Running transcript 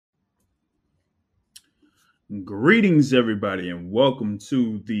Greetings, everybody, and welcome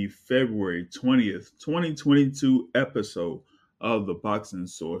to the February 20th, 2022 episode of the Boxing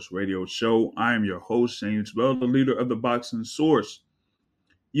Source Radio Show. I am your host, James Bell, the leader of the Boxing Source.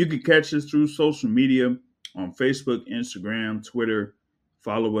 You can catch us through social media on Facebook, Instagram, Twitter.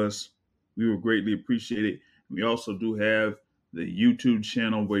 Follow us. We would greatly appreciate it. We also do have the YouTube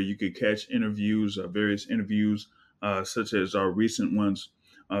channel where you could catch interviews, various interviews, such as our recent ones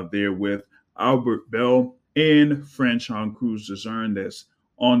there with Albert Bell and Franchon Cruz Dezern that's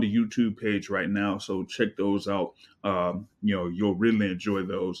on the YouTube page right now. So check those out. You'll really enjoy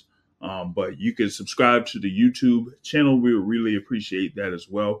those. But you can subscribe to the YouTube channel. We would really appreciate that as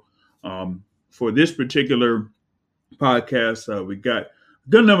well. For this particular podcast, we got a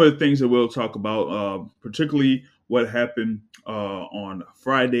good number of things that we'll talk about, particularly what happened on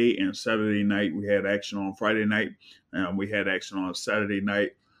Friday and Saturday night. We had action on Friday night, and we had action on Saturday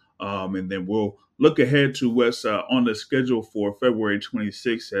night. And then we'll look ahead to what's on the schedule for February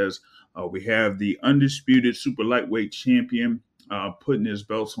 26th as we have the undisputed super lightweight champion putting his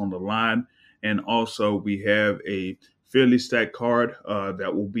belts on the line. And also we have a fairly stacked card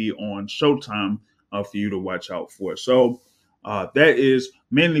that will be on Showtime for you to watch out for. So that is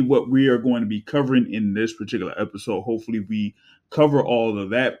mainly what we are going to be covering in this particular episode. Hopefully we cover all of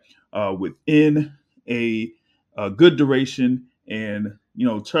that within a good duration and,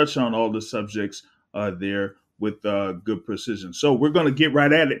 touch on all the subjects there with good precision. So we're going to get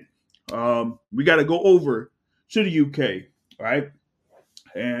right at it. We got to go over to the UK, right?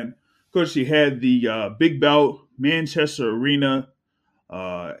 And of course, you had the big bout, Manchester Arena,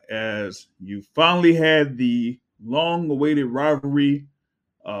 as you finally had the long-awaited rivalry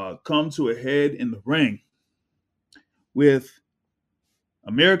come to a head in the ring with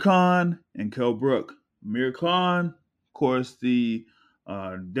Amir Khan and Kell Brook. Amir Khan, of course, the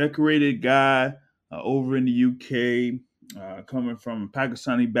decorated guy over in the UK, coming from a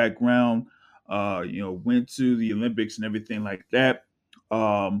Pakistani background, went to the Olympics and everything like that.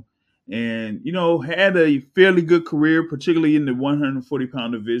 And had a fairly good career, particularly in the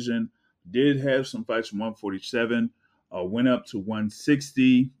 140-pound division. Did have some fights from 147, went up to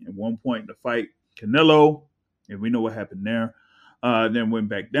 160 at one point in the fight. Canelo, and we know what happened there. Then went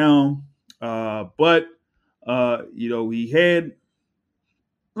back down. But he had,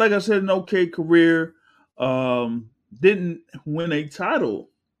 like I said, an okay career. Didn't win a title,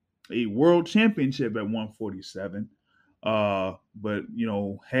 a world championship at 147. But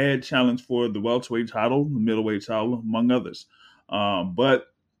had challenged for the welterweight title, the middleweight title, among others. But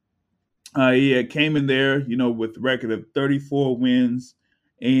he came in there, with a record of 34 wins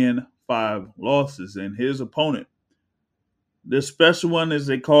and 5 losses. And his opponent, the special one, as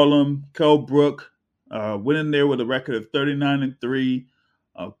they call him, Kell Brook, went in there with a record of 39-3.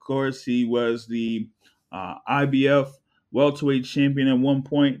 Of course, he was the IBF welterweight champion at one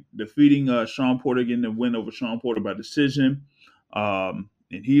point, defeating Sean Porter, getting the win over Sean Porter by decision. And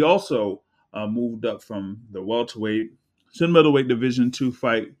he also moved up from the welterweight to the middleweight division to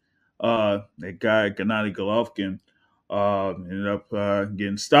fight that guy, Gennady Golovkin. Ended up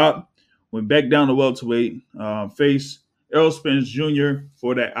getting stopped. Went back down to welterweight, faced Errol Spence Jr.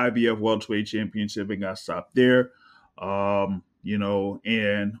 for that IBF welterweight championship and got stopped there.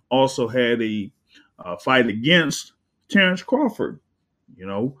 And also had a fight against Terrence Crawford,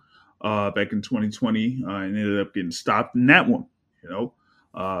 back in 2020, and ended up getting stopped in that one,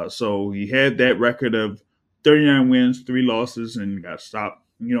 So he had that record of 39 wins, 3 losses, and got stopped,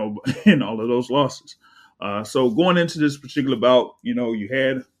 in all of those losses. So going into this particular bout, you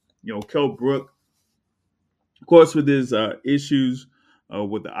had, Kell Brook, of course, with his issues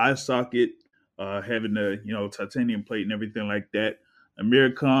with the eye socket, having the, titanium plate and everything like that.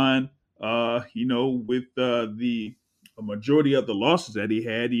 Amir Khan, with the majority of the losses that he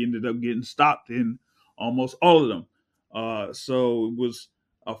had, he ended up getting stopped in almost all of them. So it was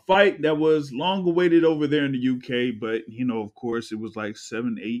a fight that was long awaited over there in the UK, but, of course, it was like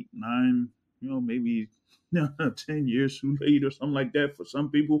 7, 8, 9, maybe 10 years too late or something like that for some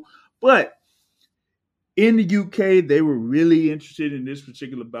people. But in the UK, they were really interested in this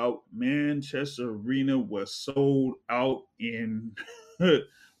particular bout. Manchester Arena was sold out in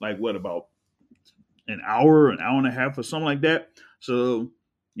about an hour and a half or something like that. So,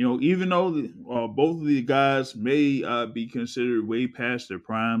 even though both of the guys may be considered way past their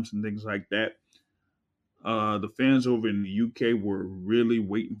primes and things like that, the fans over in the UK were really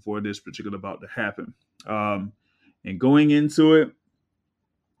waiting for this particular bout to happen. And going into it,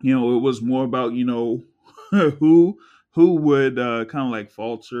 it was more about, who would kind of like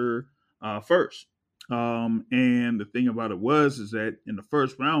falter first. And the thing about it is that in the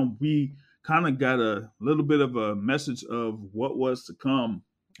first round, we kind of got a little bit of a message of what was to come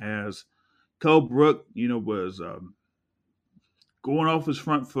as Kell Brook, was going off his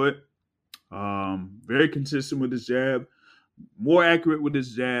front foot, very consistent with his jab, more accurate with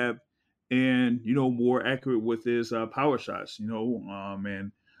his jab, and more accurate with his power shots.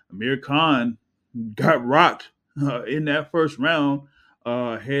 And Amir Khan got rocked in that first round.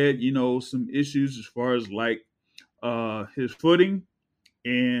 Had some issues as far as like his footing,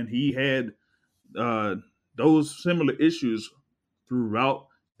 and he had uh, those similar issues throughout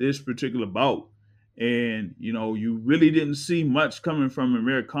this particular bout. And you really didn't see much coming from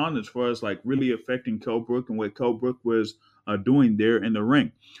Amir Khan as far as like really affecting Kell Brook and what Kell Brook was doing there in the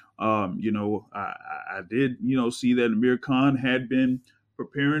ring. I did see that Amir Khan had been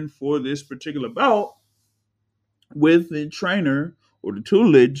preparing for this particular bout with the trainer or the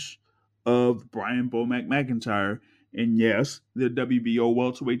tutelage of Brian Bomac McIntyre. And yes, the WBO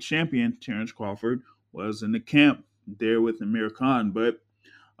welterweight champion, Terrence Crawford, was in the camp there with Amir Khan. But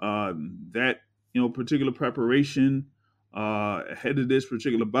that particular preparation ahead of this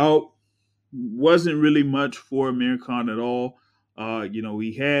particular bout wasn't really much for Amir Khan at all.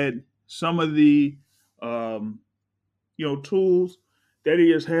 He had some of the tools that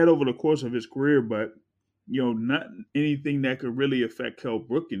he has had over the course of his career, but not anything that could really affect Kell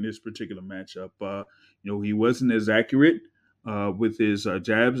Brook in this particular matchup. He wasn't as accurate with his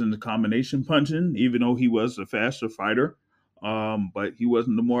jabs and the combination punching, even though he was a faster fighter, but he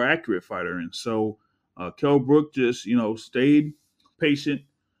wasn't the more accurate fighter. And so Kell Brook just, stayed patient,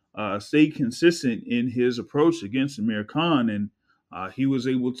 stayed consistent in his approach against Amir Khan, and he was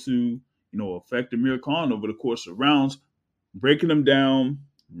able to, affect Amir Khan over the course of rounds, breaking him down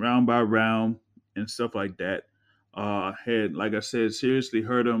round by round and stuff like that. Had, like I said, seriously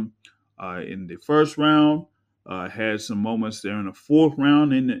hurt him in the first round. Had some moments there in the fourth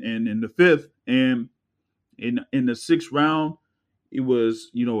round and in the fifth, and in the sixth round, it was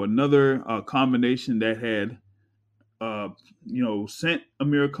another combination that had sent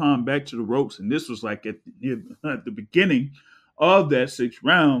Amir Khan back to the ropes, and this was like at the beginning of that sixth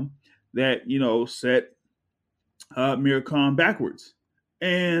round that set Amir Khan backwards,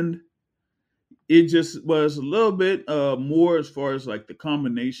 and it just was a little bit more as far as like the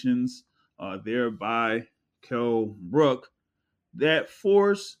combinations there by Kell Brook that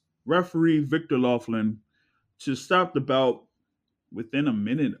forced referee Victor Laughlin to stop the bout within a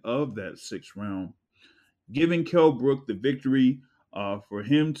minute of that sixth round, giving Kell Brook the victory for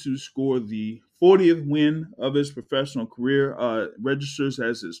him to score the 40th win of his professional career, registers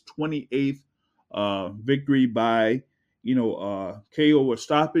as his 28th victory by, KO or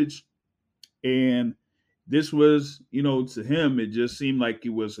stoppage. And this was, to him, it just seemed like it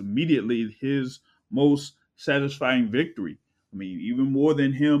was immediately his most satisfying victory. I mean, even more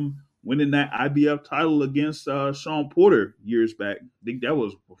than him winning that IBF title against Sean Porter years back. I think that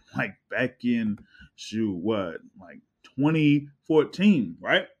was like back in, like 2014,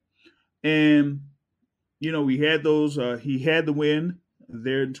 right? And, he had the win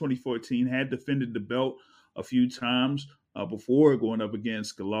there in 2014, had defended the belt a few times before going up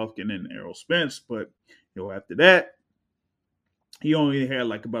against Golovkin and Errol Spence. But, after that, he only had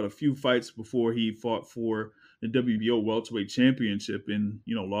like about a few fights before he fought for the WBO welterweight championship and,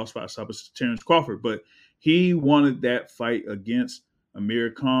 lost by stoppage to Terrence Crawford. But he wanted that fight against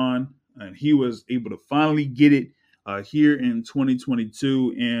Amir Khan, and he was able to finally get it here in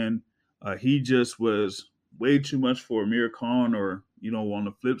 2022. And he just was way too much for Amir Khan, or, on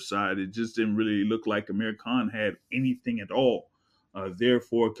the flip side, it just didn't really look like Amir Khan had anything at all there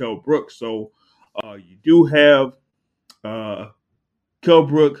for Kell Brook. So you do have Kell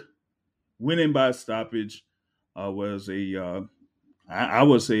Brook winning by stoppage. Was I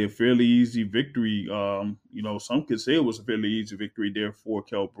would say a fairly easy victory. Some could say it was a fairly easy victory there for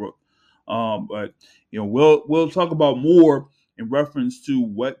Kell Brook. But we'll talk about more in reference to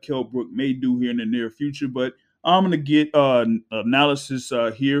what Kell Brook may do here in the near future. But I'm gonna get analysis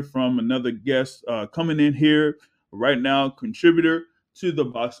here from another guest coming in here right now, contributor to the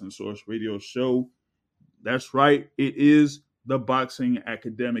Boxing Source Radio Show. That's right, it is the Boxing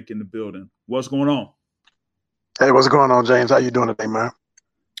Academic in the building. What's going on? Hey, what's going on, James? How you doing today, man?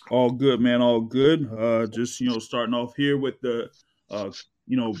 All good, man. All good. Just starting off here with the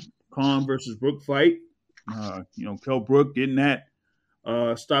Khan versus Brook fight. Kell Brook getting that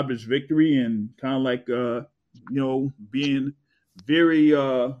stoppage victory, and kind of like being very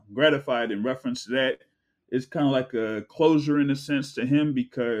gratified in reference to that. It's kind of like a closure in a sense to him,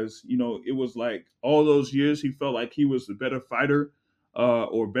 because it was like all those years he felt like he was the better fighter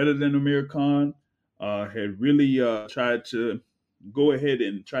or better than Amir Khan. Had really tried to go ahead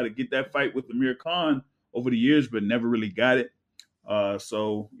and try to get that fight with Amir Khan over the years, but never really got it.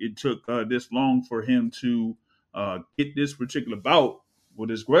 So it took this long for him to get this particular bout with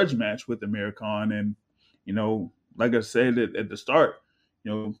this grudge match with Amir Khan. And, like I said at the start,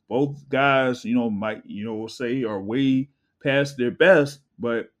 both guys, might, say are way past their best,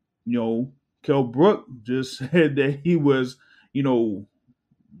 but, Kell Brook just said that he was,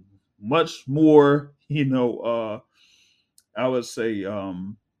 much more, I would say,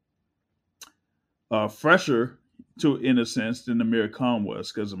 fresher to in a sense than Amir Khan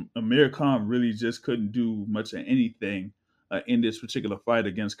was, because Amir Khan really just couldn't do much of anything in this particular fight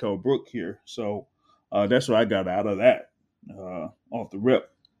against Kell Brook here. So that's what I got out of that off the rip.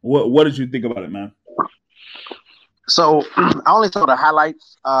 What did you think about it, man? So I only saw the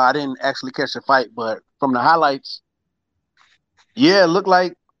highlights. I didn't actually catch the fight, but from the highlights, yeah, it looked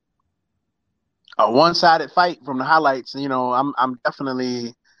like a one-sided fight from the highlights. I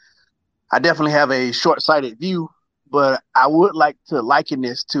definitely have a short-sighted view, but I would like to liken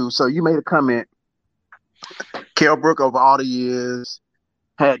this to. So you made a comment. Kell Brook over all the years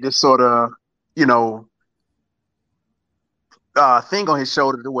had this sort of, thing on his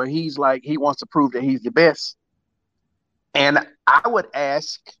shoulder to where he's like he wants to prove that he's the best. And I would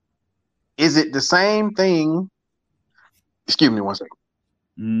ask, is it the same thing? Excuse me one second.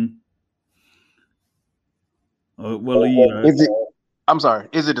 Mm. Is it? I'm sorry.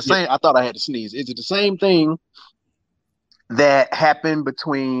 Is it the same? I thought I had to sneeze. Is it the same thing that happened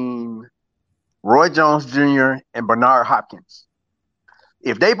between Roy Jones Jr. and Bernard Hopkins?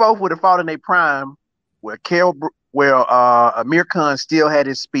 If they both would have fought in their prime, where Amir Khan still had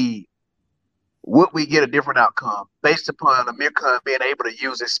his speed, would we get a different outcome based upon Amir Khan being able to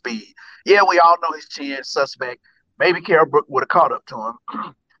use his speed? Yeah, we all know his chin, suspect. Maybe Kell Brook would have caught up to him.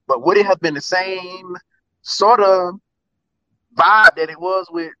 But would it have been the same sort of vibe that it was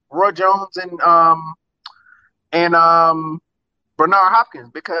with Roy Jones and Bernard Hopkins?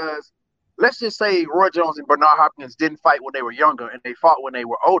 Because let's just say Roy Jones and Bernard Hopkins didn't fight when they were younger and they fought when they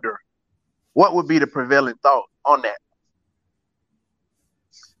were older. What would be the prevailing thought on that?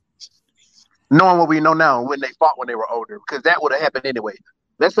 Knowing what we know now, when they fought when they were older, because that would have happened anyway.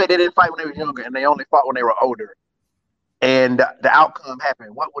 Let's say they didn't fight when they were younger and they only fought when they were older, and the outcome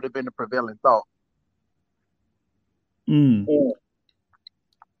happened. What would have been the prevailing thought?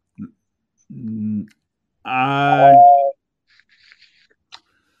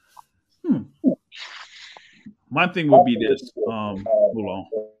 My thing would be this. Hold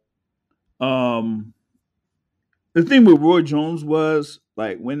on. The thing with Roy Jones was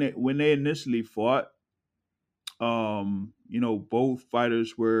like when they initially fought, both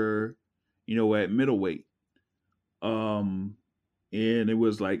fighters were, at middleweight. And it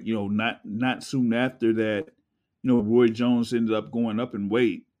was like, not soon after that, Roy Jones ended up going up in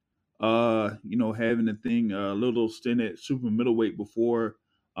weight. Having the thing a little stint at super middleweight before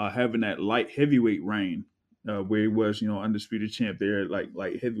having that light heavyweight reign, where he was, undisputed champ there, like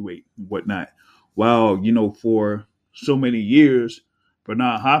light heavyweight and whatnot. While, for so many years,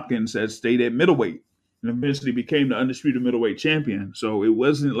 Bernard Hopkins had stayed at middleweight and eventually became the undisputed middleweight champion. So it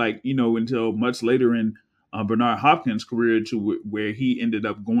wasn't like, until much later in Bernard Hopkins' career where he ended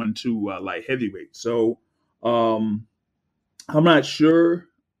up going to light heavyweight. So I'm not sure,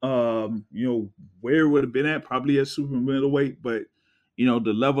 where it would have been at, probably at super middleweight, but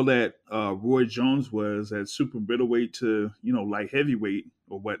the level that Roy Jones was at super middleweight to, light heavyweight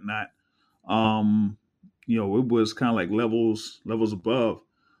or whatnot, it was kind of like levels above.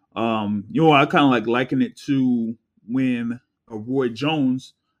 I kind of like liken it to when Roy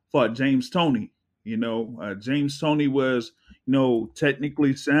Jones fought James Toney. James Toney was,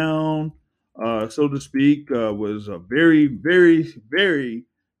 technically sound, so to speak, was a very, very, very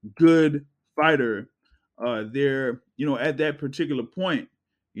good fighter there, at that particular point,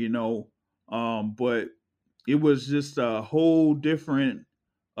 but it was just a whole different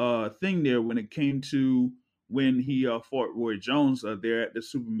thing there when it came to when he fought Roy Jones there at the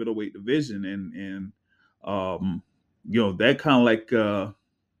super middleweight division, and that kind of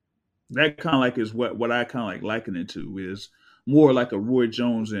like is what I kind of like liken it to, is more like a Roy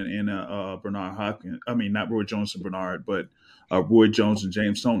Jones and Bernard Hopkins. I mean, not Roy Jones and Bernard, but Roy Jones and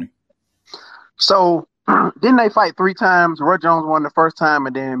James Toney. So didn't they fight 3 times? Roy Jones won the first time,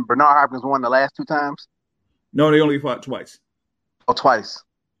 and then Bernard Hopkins won the last 2 times? No, they only fought twice. Oh, twice.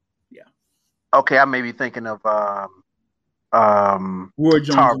 Yeah. Okay, I may be thinking of Roy Jones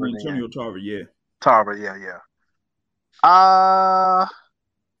Tarver, and Antonio Tarver, yeah. Tarver, yeah.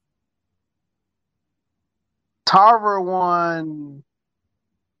 Tarver won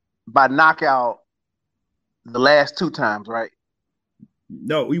by knockout the last 2 times, right?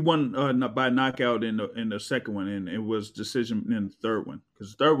 No, we won by knockout in the second one, and it was decision in the third one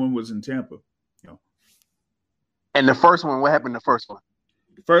because the third one was in Tampa. You know, And the first one, what happened? The first one.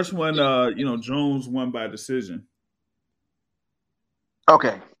 first one, Jones won by decision.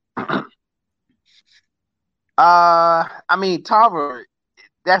 Okay. I mean, Tarver,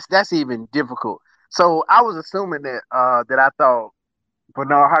 that's even difficult. So I was assuming that I thought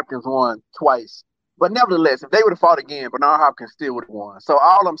Bernard Hopkins won twice, but nevertheless, if they would have fought again, Bernard Hopkins still would have won. So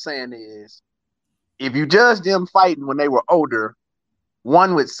all I'm saying is, if you judge them fighting when they were older,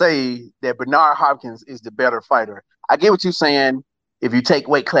 one would say that Bernard Hopkins is the better fighter. I get what you're saying if you take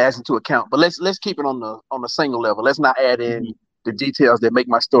weight class into account, but let's keep it on the single level. Let's not add in the details that make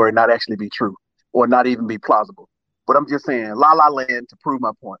my story not actually be true or not even be plausible. But I'm just saying, La La Land to prove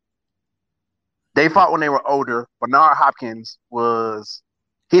my point. They fought when they were older. Bernard Hopkins was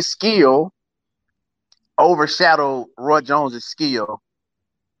his skill overshadowed Roy Jones's skill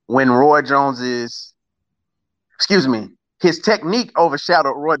when his technique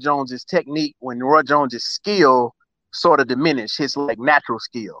overshadowed Roy Jones's technique when Roy Jones's skill sort of diminished his like natural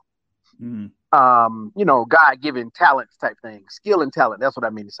skill. Mm-hmm. God-given talents type thing, skill and talent. That's what I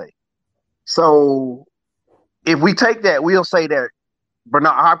mean to say. So if we take that, we'll say that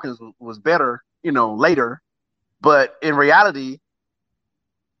Bernard Hopkins was better, later. But in reality,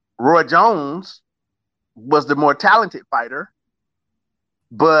 Roy Jones was the more talented fighter,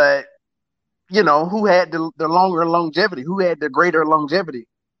 but who had the longer longevity, who had the greater longevity.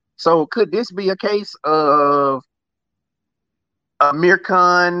 So could this be a case of Amir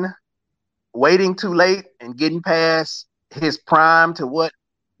Khan waiting too late and getting past his prime to what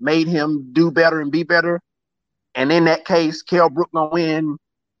made him do better and be better? And in that case, Kell Brook gonna win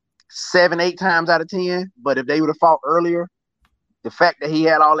 7-8 times out of 10. But if they would have fought earlier, the fact that he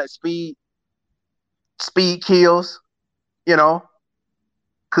had all that speed kills,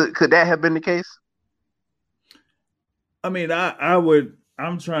 could that have been the case? I mean,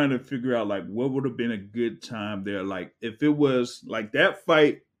 I'm trying to figure out like what would have been a good time there. Like if it was like that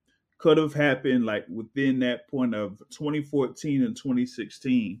fight could have happened like within that point of 2014 and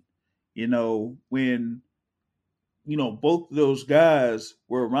 2016, when both of those guys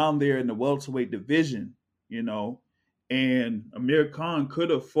were around there in the welterweight division, and Amir Khan could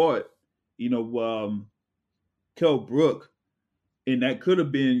have fought, Kell Brook, and that could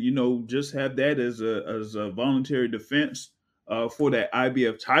have been, just have that as a voluntary defense for that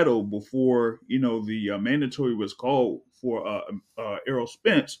IBF title before, the mandatory was called for Errol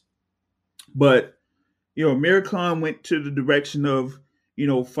Spence. But Amir Khan went to the direction of,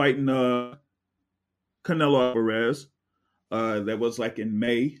 fighting Canelo Alvarez. That was like in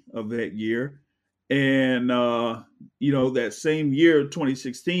May of that year. And, that same year,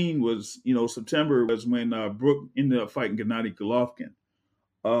 2016 was, September was when Brook ended up fighting Gennady Golovkin.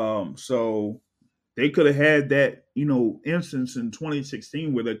 So they could have had that, instance in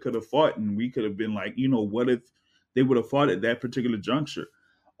 2016 where they could have fought and we could have been like, what if they would have fought at that particular juncture?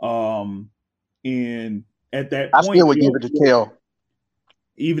 And at that point, I still would give it to Kell.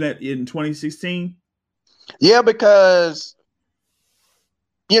 Even in 2016? Yeah, because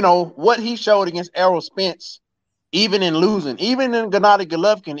what he showed against Errol Spence, even in losing, even in Gennady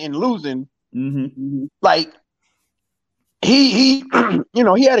Golovkin in losing, like he he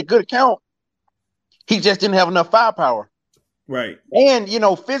had a good account. He just didn't have enough firepower. Right. And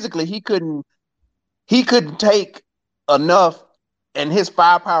physically he couldn't take enough, and his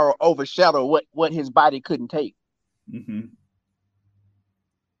firepower overshadowed what his body couldn't take. Mm-hmm.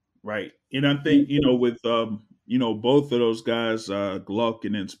 Right. And I think, with both of those guys,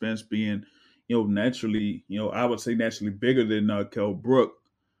 Golovkin and Spence being, naturally, I would say naturally bigger than Kell Brook,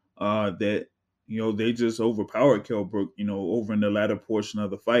 that, they just overpowered Kell Brook, over in the latter portion of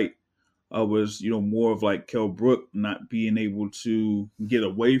the fight. Was, more of like Kell Brook not being able to get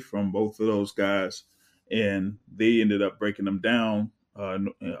away from both of those guys. And they ended up breaking them down and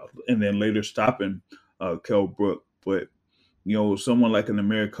then later stopping Kell Brook. But, someone like an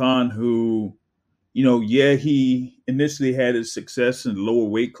Amir Khan who, he initially had his success in lower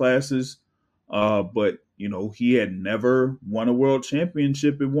weight classes, but, he had never won a world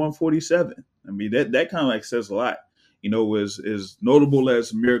championship at 147. I mean, that kind of like says a lot. As notable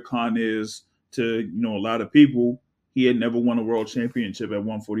as Amir Khan is to, a lot of people, he had never won a world championship at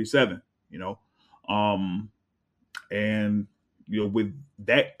 147, and, with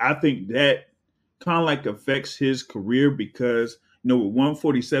that, I think that kind of like affects his career because, with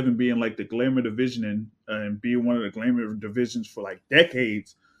 147 being like the glamour division and being one of the glamour divisions for like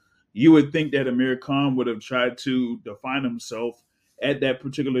decades, you would think that Amir Khan would have tried to define himself at that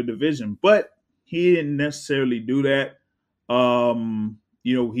particular division, but he didn't necessarily do that.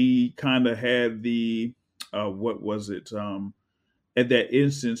 he kind of had the what was it? At that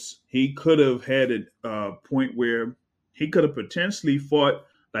instance, he could have had a point where he could have potentially fought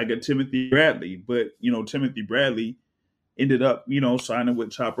like a Timothy Bradley, but Timothy Bradley ended up signing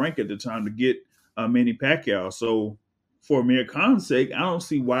with Top Rank at the time to get Manny Pacquiao. So for Amir Khan's sake, I don't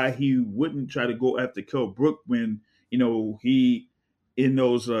see why he wouldn't try to go after Kell Brook when he in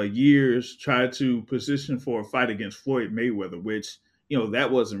those years tried to position for a fight against Floyd Mayweather, which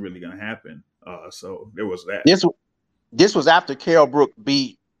that wasn't really going to happen. So there was that. This was after Kell Brook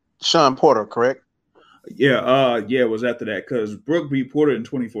beat Sean Porter, correct? Yeah, it was after that because Brook beat Porter in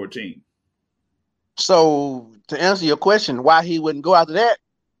 2014. So to answer your question, why he wouldn't go after that?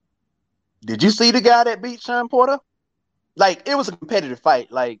 Did you see the guy that beat Sean Porter? Like, it was a competitive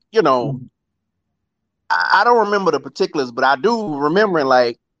fight. Like, I don't remember the particulars, but I do remembering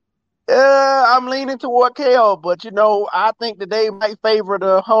like, I'm leaning toward Kell, but I think that they might favor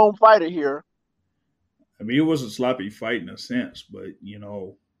the home fighter here. I mean, it was a sloppy fight in a sense, but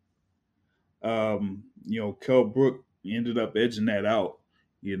Kell Brook ended up edging that out,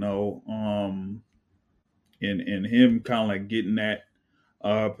 and him kind of like getting that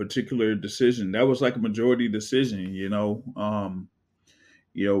particular decision. That was like a majority decision,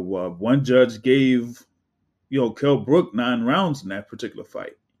 one judge gave Kell Brook 9 rounds in that particular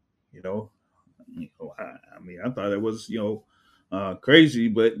fight. I thought it was crazy,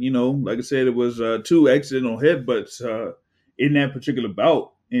 but like I said, it was 2 accidental headbutts in that particular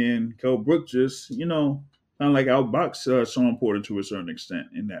bout, and Kell Brook just kind of like outboxed Sean Porter to a certain extent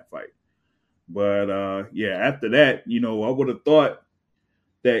in that fight. But after that, I would have thought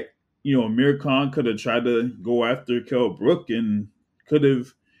that Amir Khan could have tried to go after Kell Brook and could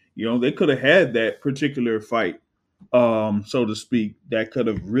have, they could have had that particular fight, so to speak, that could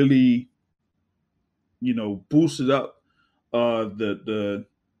have really, boosted up the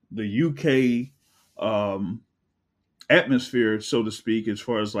UK atmosphere, so to speak, as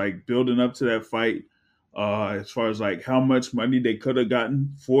far as like building up to that fight, as far as like how much money they could have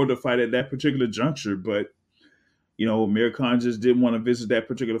gotten for the fight at that particular juncture. But Amir Khan just didn't want to visit that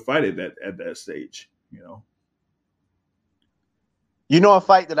particular fight at that stage. A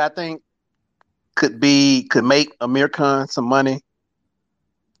fight that I think could make Amir Khan some money.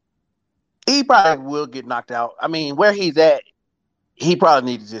 He probably will get knocked out. I mean, where he's at, he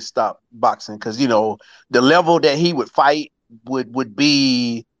probably needs to just stop boxing because the level that he would fight would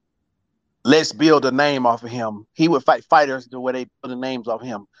be, let's build a name off of him. He would fight fighters the way they put the names off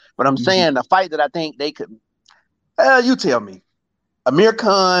him. But I'm saying the fight that I think they could. You tell me. Amir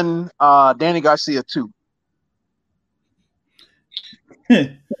Khan, Danny Garcia too.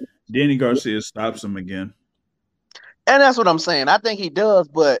 Danny Garcia stops him again. And that's what I'm saying. I think he does,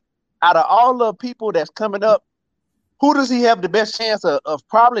 but out of all the people that's coming up, who does he have the best chance of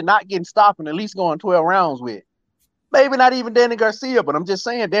probably not getting stopped and at least going 12 rounds with? Maybe not even Danny Garcia, but I'm just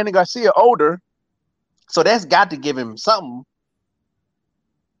saying Danny Garcia older, so that's got to give him something.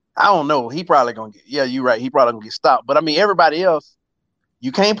 I don't know. He probably gonna get. Yeah, you're right. He probably gonna get stopped. But I mean, everybody else,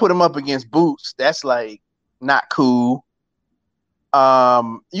 you can't put him up against Boots. That's like not cool.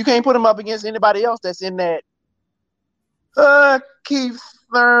 You can't put him up against anybody else that's in that. Keith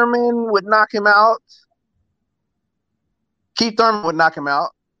Thurman would knock him out. Keith Thurman would knock him out.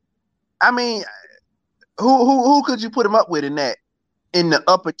 I mean, who could you put him up with in the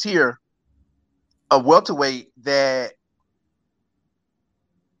upper tier of welterweight that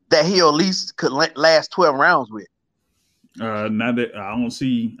he at least could last 12 rounds with? Now that I don't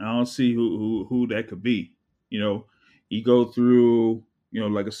see who that could be. You go through,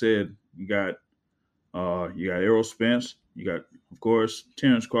 like I said, you got Errol Spence, you got, of course,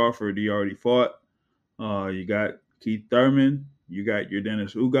 Terrence Crawford, he already fought. You got Keith Thurman, you got your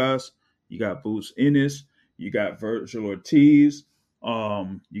Dennis Ugas, you got Boots Ennis, you got Virgil Ortiz,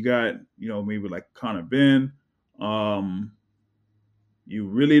 you got, maybe like Conor Benn. You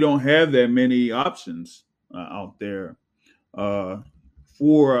really don't have that many options out there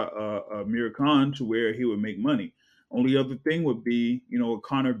for Amir Khan to where he would make money. Only other thing would be, a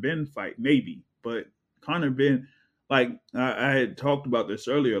Conor Benn fight, maybe. But Conor Benn, like I had talked about this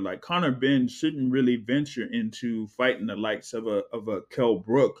earlier, like Conor Benn shouldn't really venture into fighting the likes of a Kell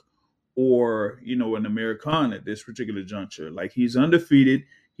Brook or, an Amir Khan at this particular juncture. Like, he's undefeated.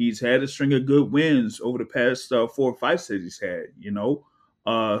 He's had a string of good wins over the past 4 fights that he's had,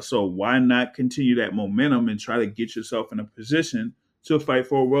 so why not continue that momentum and try to get yourself in a position to fight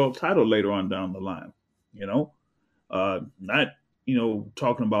for a world title later on down the line? Not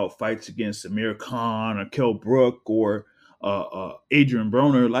talking about fights against Amir Khan or Kell Brook or Adrian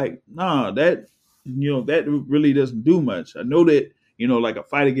Broner. Like, nah, that that really doesn't do much. I know that, like a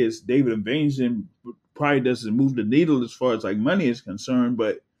fight against David Invasion probably doesn't move the needle as far as like money is concerned,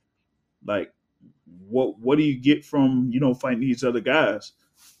 but like what do you get from, fighting these other guys?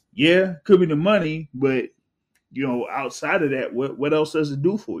 Yeah, could be the money, but outside of that, what else does it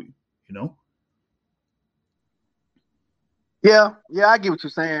do for you? You know? Yeah, I get what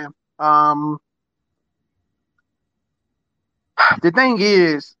you're saying. Um, the thing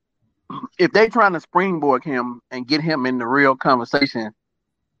is, if they trying to springboard him and get him in the real conversation,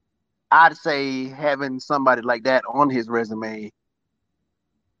 I'd say having somebody like that on his resume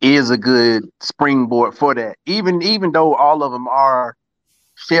is a good springboard for that. Even though all of them are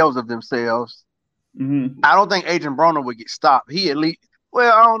shells of themselves, I don't think Adrian Broner would get stopped. He at least,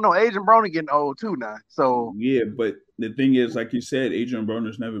 well, I don't know. Adrian Broner getting old too now, so Yeah, but the thing is, like you said, Adrian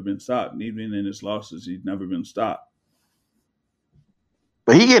Broner's never been stopped. Even in his losses, he's never been stopped.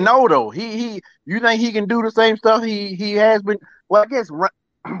 but he getting old though. He you think he can do the same stuff he has been? Well, I guess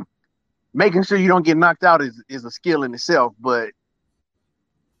making sure you don't get knocked out is a skill in itself. But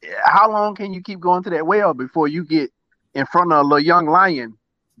how long can you keep going to that well before you get in front of a little young lion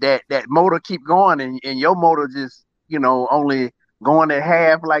that motor keep going and your motor just only going at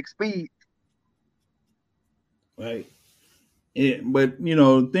half like speed? Right. But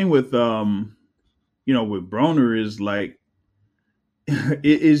the thing with with Broner is like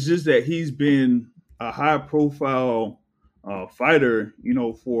it's just that he's been a high profile fighter,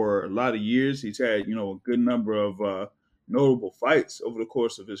 for a lot of years. He's had, a good number of notable fights over the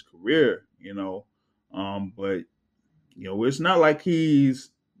course of his career, but it's not like he's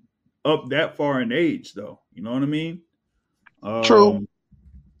up that far in age, though. You know what I mean? True. Um,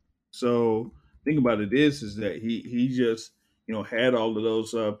 so think about it is that he just had all of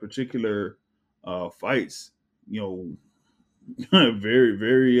those particular fights, very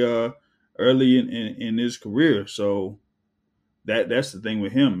very early in his career. So that's the thing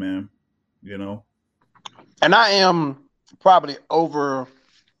with him, man. And I am probably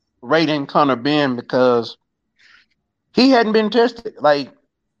overrating Conor Benn because he hadn't been tested. Like,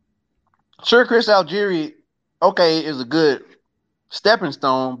 sure, Chris Algieri, okay, is a good stepping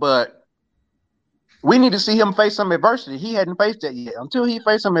stone, but we need to see him face some adversity. He hadn't faced that yet. Until he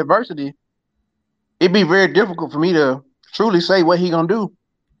faced some adversity, it'd be very difficult for me to truly say what he gonna do.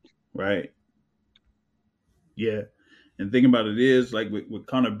 Right. Yeah. And thinking about it is like with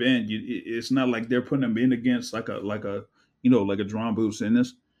Conor Benn, it's not like they're putting him in against like a like a John Boots in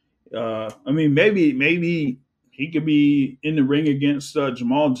this. I mean, maybe he could be in the ring against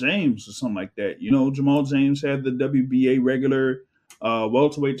Jamal James or something like that. Jamal James had the WBA regular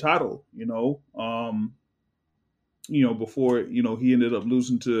welterweight title. Before he ended up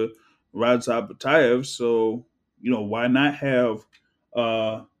losing to Radzab Batayev. So why not have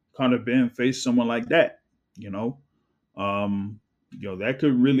Conor Benn face someone like that? You know, that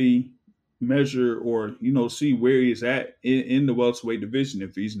could really measure or see where he's at in the welterweight division.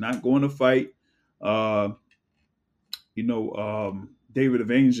 If he's not going to fight, uh, David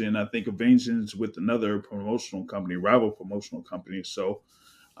Evansian, I think Evansian's with another promotional company, rival promotional company. So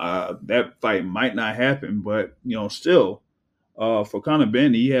that fight might not happen, but still, for Conor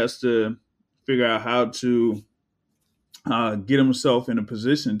Benn, he has to figure out how to get himself in a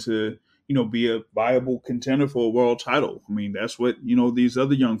position to be a viable contender for a world title. I mean, that's what these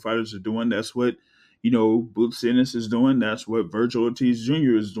other young fighters are doing. That's what Boots Ennis is doing. That's what Virgil Ortiz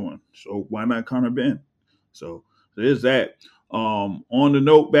Jr. is doing. So why not Conor Benn? So there's that. On the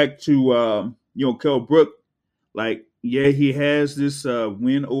note, back to Kell Brook. Like, yeah, he has this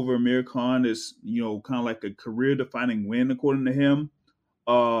win over Amir Khan. It's kind of like a career defining win according to him.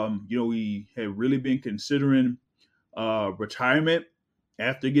 He had really been considering retirement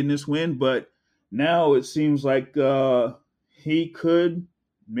after getting this win, but now it seems like he could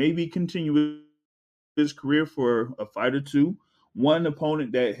maybe continue his career for a fight or two. One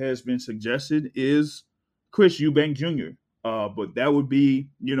opponent that has been suggested is Chris Eubank Jr., but that would be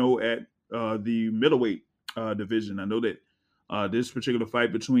at the middleweight division. I know that this particular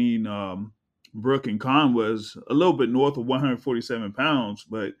fight between Brook and Khan was a little bit north of 147 pounds,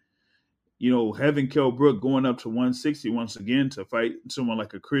 but having Kell Brook going up to 160 once again to fight someone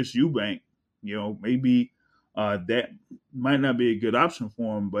like a Chris Eubank, maybe that might not be a good option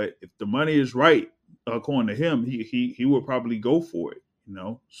for him. But if the money is right, according to him, he will probably go for it.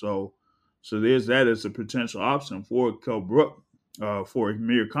 So there's that as a potential option for Kell Brook. For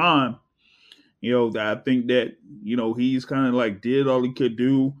Amir Khan, I think that he's kind of like did all he could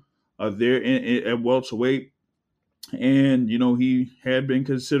do there at welterweight. And he had been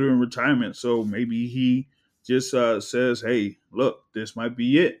considering retirement, so maybe he just says, "Hey, look, this might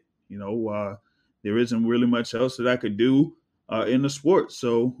be it." there isn't really much else that I could do in the sport.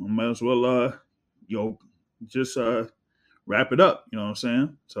 So I might as well, just wrap it up. You know what I'm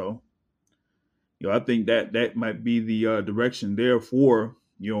saying? So, I think that might be the direction there for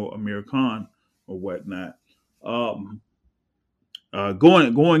Amir Khan or whatnot. Um,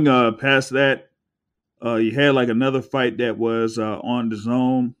 going past that, you had like another fight that was on the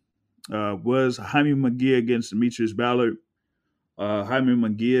zone. Was Jaime Munguia against Demetrius Ballard. Jaime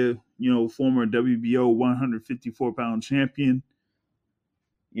Munguia, former WBO 154-pound champion.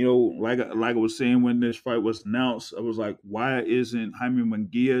 Like I was saying when this fight was announced, I was like, why isn't Jaime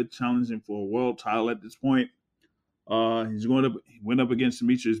Munguia challenging for a world title at this point? He went up against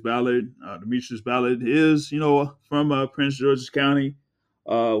Demetrius Ballard. Demetrius Ballard is, from Prince George's County,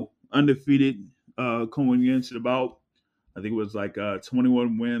 undefeated going into the bout. I think it was like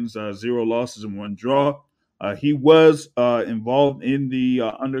 21 wins, 0 losses, and 1 draw. He was involved in the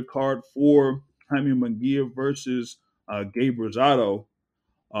undercard for Jaime Munguia versus Gabe Rosado,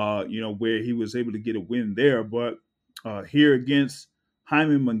 where he was able to get a win there. But here against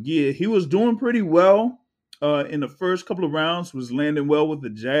Jaime Munguia, he was doing pretty well in the first couple of rounds, was landing well with the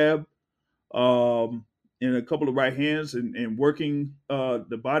jab and a couple of right hands and working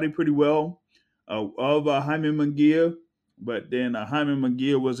the body pretty well of Jaime Munguia. But then Jaime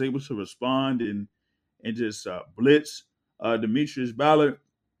Munguia was able to respond and just blitz Demetrius Ballard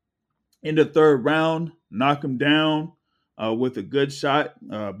in the third round, knock him down with a good shot.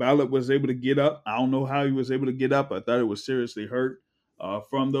 Ballard was able to get up. I don't know how he was able to get up. I thought it was seriously hurt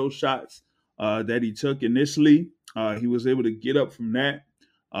from those shots that he took initially. He was able to get up from that.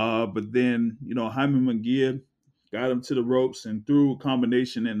 But then, Jaime Munguia got him to the ropes and threw a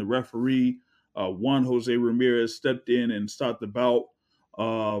combination, and the referee, Juan Jose Ramirez, stepped in and stopped the bout,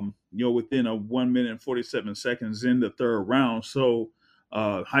 within a 1 minute and 47 seconds in the third round. So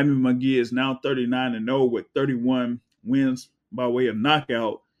Jaime Munguia is now 39-0 with 31 wins by way of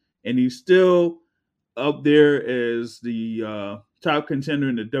knockout, and he's still up there as the top contender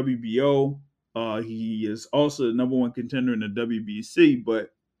in the WBO. He is also the number one contender in the WBC,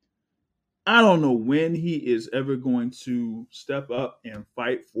 but I don't know when he is ever going to step up and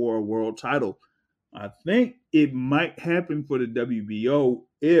fight for a world title. I think it might happen for the WBO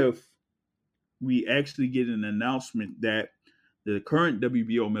if we actually get an announcement that the current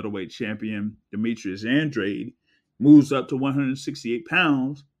WBO middleweight champion, Demetrius Andrade, moves up to 168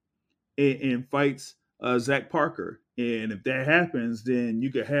 pounds and fights Zach Parker. And if that happens, then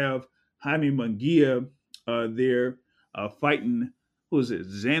you could have Jaime Munguia there fighting, who is it,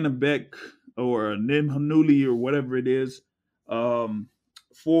 Zanabek or Nimhanuli or whatever it is,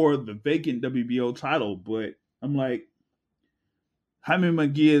 for the vacant WBO title. But I'm like, Jaime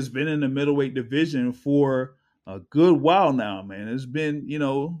Munguia has been in the middleweight division for a good while now, man. It's been,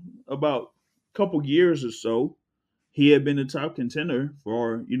 about a couple years or so. He had been the top contender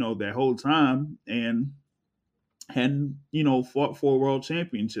for, that whole time and hadn't, fought for a world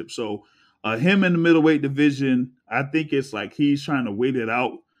championship. So him in the middleweight division, I think it's like he's trying to wait it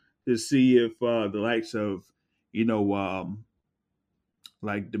out to see if the likes of,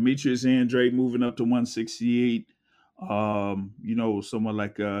 like Demetrius Andrade moving up to 168, someone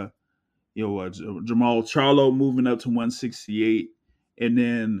like Jamal Charlo moving up to 168, and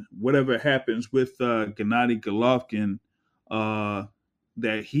then whatever happens with Gennady Golovkin,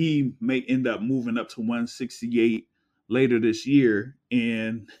 that he may end up moving up to 168 later this year.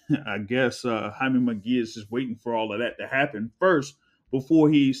 And I guess Jaime Munguia is just waiting for all of that to happen first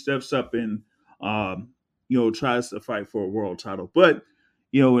before he steps up and tries to fight for a world title. But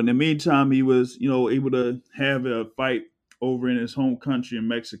in the meantime, he was able to have a fight over in his home country in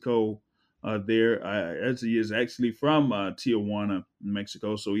Mexico. There, as he is actually from Tijuana,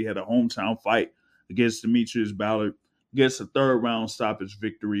 Mexico, so he had a hometown fight against Demetrius Ballard, gets a third round stoppage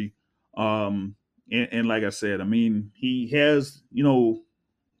victory. And like I said, I mean, he has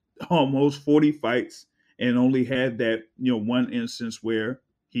almost 40 fights and only had that one instance where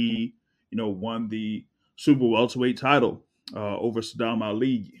he won the super welterweight title over Saddam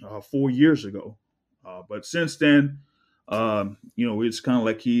Ali 4 years ago. But since then, it's kind of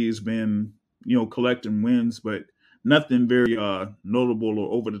like he's been, collecting wins, but nothing very notable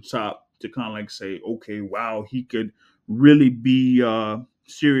or over the top to kind of like say, okay, wow, he could really be a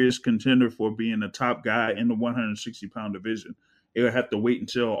serious contender for being a top guy in the 160-pound division. It'll have to wait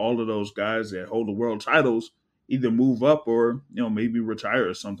until all of those guys that hold the world titles either move up or, maybe retire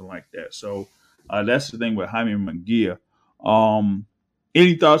or something like that. So that's the thing with Jaime Munguia.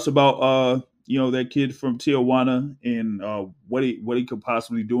 Any thoughts about that kid from Tijuana and what he could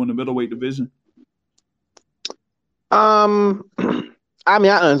possibly do in the middleweight division? I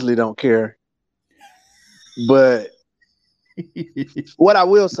mean, I honestly don't care. But what I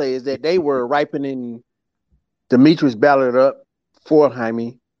will say is that they were ripening Demetrius Ballard up for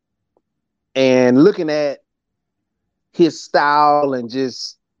Jaime, and looking at his style and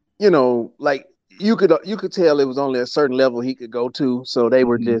just, like you could tell it was only a certain level he could go to. So they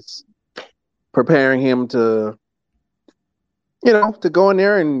were just preparing him to, to go in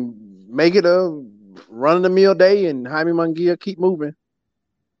there and make it a run-of-the-mill day, and Jaime Munguia keep moving.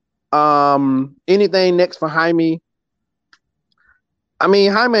 Anything next for Jaime? I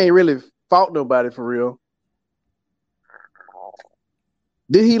mean, Jaime ain't really fought nobody for real.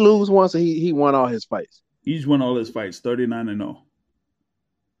 Did he lose once, or he won all his fights? He's won all his fights, 39-0.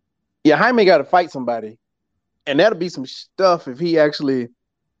 Yeah, Jaime got to fight somebody, and that'll be some stuff if he actually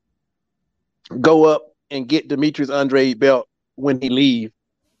go up and get Demetrius Andrade belt when he leave.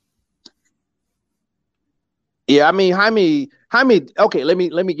 Yeah, I mean, Jaime. Okay, let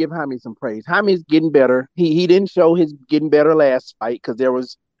me give Jaime some praise. Jaime's getting better. He didn't show his getting better last fight because there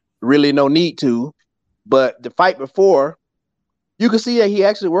was really no need to. But the fight before, you can see that he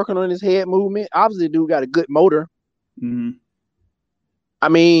actually working on his head movement. Obviously, the dude got a good motor. Mm-hmm. I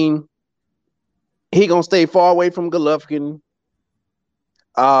mean, he gonna stay far away from Golovkin.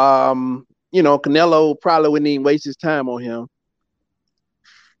 Canelo probably wouldn't even waste his time on him.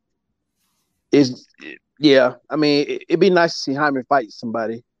 Yeah, I mean, it'd be nice to see Jaime fight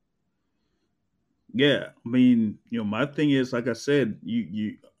somebody. Yeah, I mean, my thing is, like I said,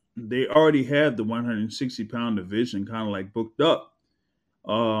 they already have the 160-pound division kind of like booked up.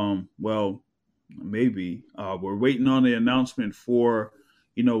 Well, maybe we're waiting on the announcement for,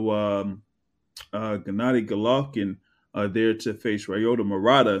 Gennady Golovkin there to face Ryota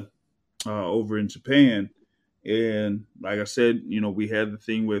Murata over in Japan. And like I said, we had the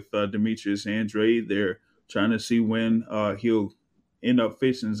thing with Demetrius Andrade. They're trying to see when he'll end up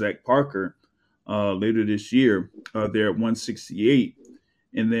facing Zach Parker later this year. They're at 168.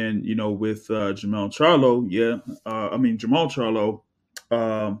 And then, with Jermall Charlo, Jermall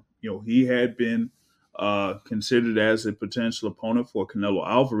Charlo, he had been considered as a potential opponent for Canelo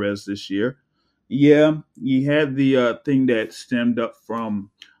Alvarez this year. Yeah, he had the thing that stemmed up from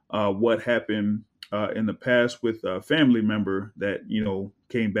what happened in the past with a family member that,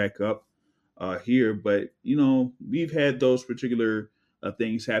 came back up here. But, we've had those particular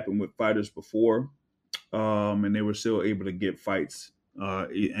things happen with fighters before, and they were still able to get fights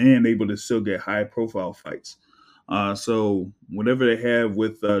and able to still get high profile fights. So whatever they have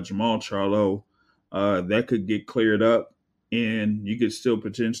with Jermall Charlo, that could get cleared up, and you could still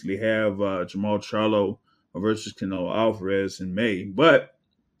potentially have Jermall Charlo versus Canelo Alvarez in May. But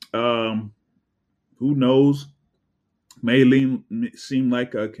who knows? May seem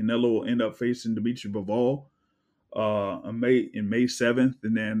like Canelo will end up facing Dimitri Bivol in May 7th,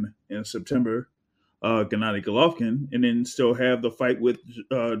 and then in September, Gennady Golovkin, and then still have the fight with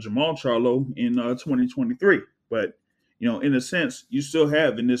Jermall Charlo in 2023. But, in a sense, you still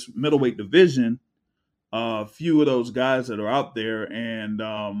have in this middleweight division a few of those guys that are out there,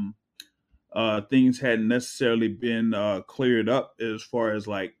 and things hadn't necessarily been cleared up as far as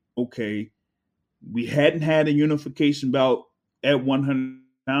like, okay, we hadn't had a unification bout at 100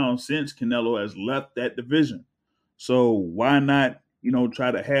 pounds since Canelo has left that division. So why not,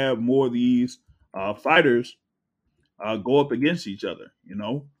 try to have more of these fighters go up against each other,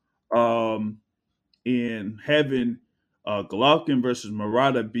 and having Golovkin versus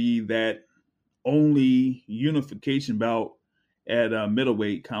Murata be that only unification bout at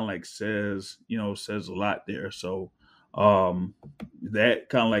middleweight kind of like says a lot there. So that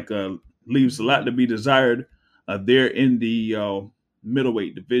kind of like leaves a lot to be desired there in the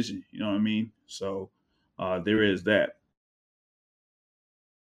middleweight division. You know what I mean? So there is that.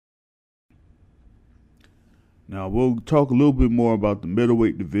 Now we'll talk a little bit more about the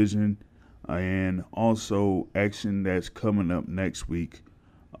middleweight division and also action that's coming up next week.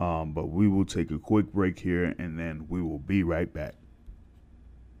 But we will take a quick break here, and then we will be right back.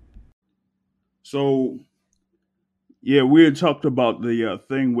 So, yeah, we had talked about the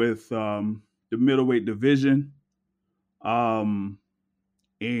thing with the middleweight division, and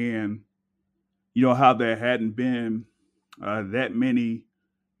how there hadn't been that many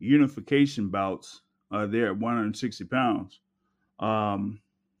unification bouts there at 160 pounds,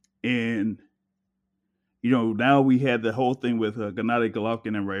 and now we had the whole thing with Gennady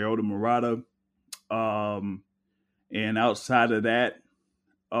Golovkin and Ryota Murata, and outside of that,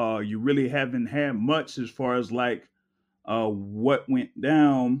 you really haven't had much as far as like what went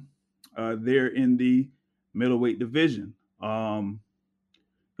down there in the middleweight division. Jaime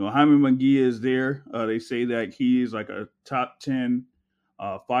Munguia is there. They say that he is like a top 10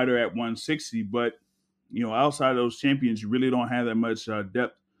 fighter at 160, but outside of those champions, you really don't have that much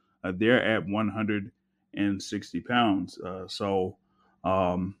depth there at 160 pounds. That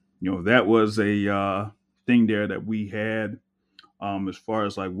was a thing there that we had as far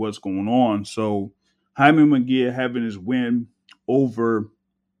as like what's going on. So Jaime Munguia having his win over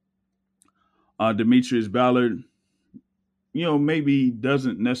Demetrius Ballard, maybe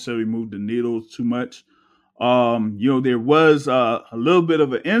doesn't necessarily move the needle too much. There was a little bit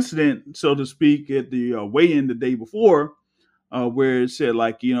of an incident, so to speak, at the weigh-in the day before, where it said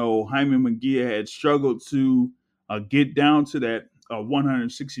like, Jaime Munguia had struggled to get down to that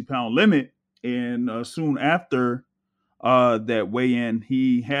 160-pound limit, and soon after that weigh-in,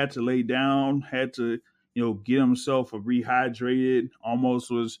 he had to lay down, had to, get himself rehydrated, almost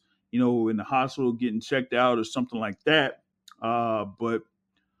was, in the hospital getting checked out or something like that. But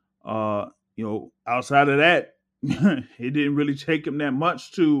outside of that, it didn't really take him that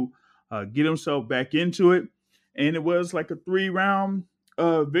much to get himself back into it. And it was like a 3-round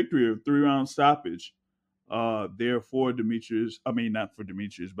victory, a 3-round stoppage there for Demetrius. I mean, not for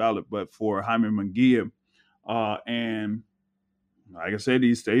Demetrius Ballard, but for Jaime Munguia. And like I said,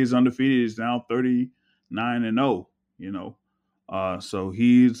 he stays undefeated. He's now 39-0, so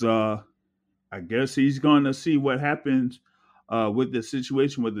he's, I guess he's going to see what happens with the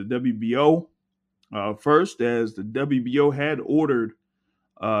situation with the WBO. First, as the WBO had ordered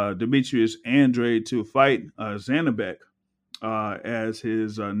Demetrius Andrade to fight Zanabek as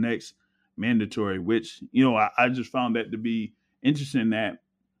his next mandatory, which, I just found that to be interesting that,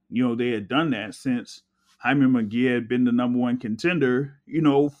 they had done that since Jaime Munguia had been the number one contender,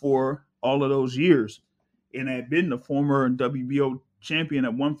 for all of those years and had been the former WBO champion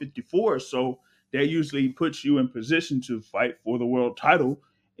at 154. So that usually puts you in position to fight for the world title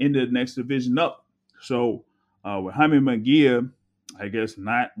in the next division up. So with Jaime Munguia, I guess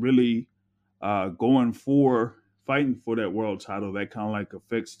not really going for fighting for that world title, that kind of like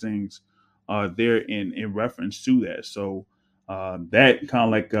affects things there in reference to that. So that kind of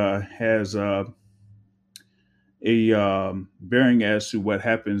like has a bearing as to what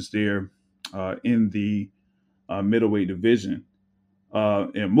happens there in the middleweight division.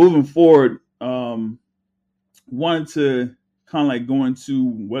 And moving forward, wanted to kind of like go into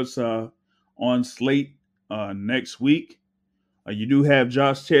what's on slate next week. You do have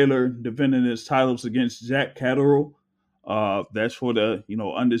Josh Taylor defending his titles against Jack Catterall. That's for the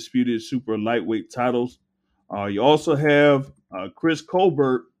undisputed super lightweight titles. You also have Chris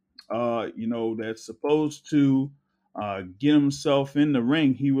Colbert. That's supposed to get himself in the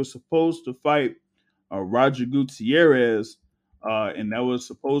ring. He was supposed to fight Roger Gutierrez, and that was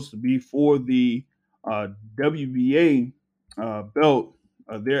supposed to be for the WBA belt.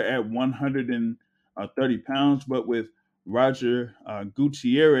 They're at 130 pounds, but with Roger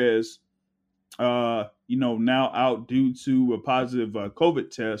Gutierrez, now out due to a positive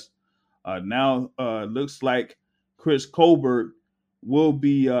COVID test, now looks like Chris Colbert will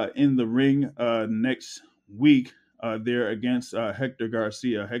be in the ring next week there against Hector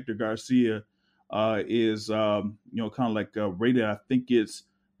Garcia. Hector Garcia is, kind of like rated, I think it's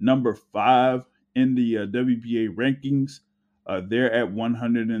number 5 in the WBA rankings. They're at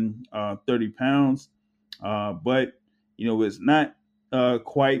 130 pounds. But, it's not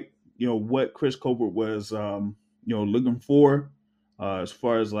quite, what Chris Colbert was, looking for as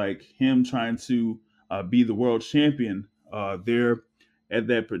far as like him trying to be the world champion there at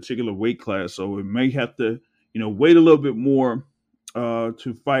that particular weight class. So it may have to, wait a little bit more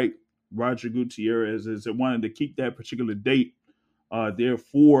to fight Roger Gutierrez, as it wanted to keep that particular date there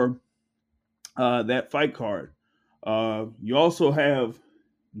for that fight card. You also have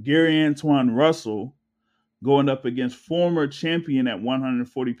Gary Antoine Russell going up against former champion at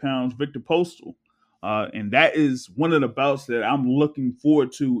 140 pounds, Victor Postal. And that is one of the bouts that I'm looking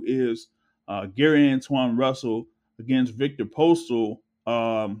forward to, is Gary Antoine Russell against Victor Postal,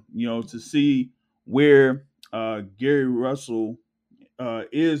 to see where Gary Russell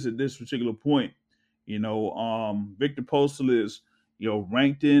is at this particular point. Victor Postal is,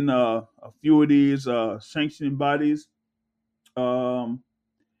 ranked in a few of these sanctioning bodies.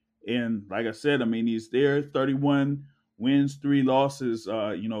 And like I said, I mean, he's there, 31 wins, 3 losses,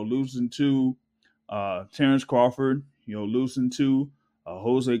 losing to Terrence Crawford, losing to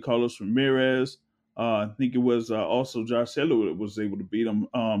Jose Carlos Ramirez. I think it was also Josh Taylor that was able to beat him.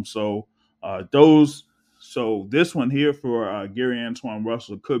 So this one here for Gary Antoine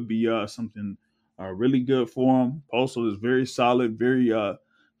Russell could be something really good for him. Postal is very solid, very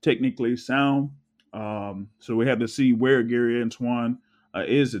technically sound. So we have to see where Gary Antoine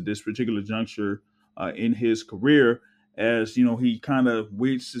is at this particular juncture in his career, as he kind of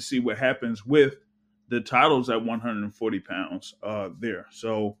waits to see what happens with the titles at 140 pounds there.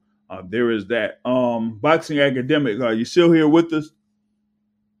 So there is that. Boxing Academic, are you still here with us?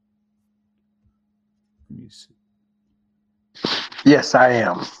 Let me see. Yes, I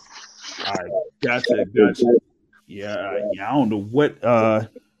am. All right, gotcha. Yeah, I don't know what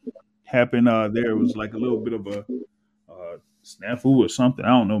happened there. It was like a little bit of a snafu or something. I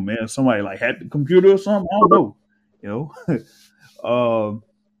don't know, man. Somebody like hacked the computer or something. I don't know. You know.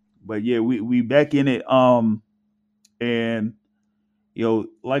 But yeah, we back in it. And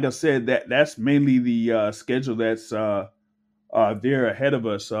like I said, that's mainly the schedule that's there ahead of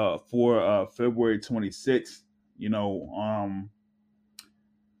us for February 26th. You know,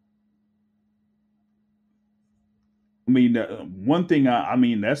 I mean, one thing I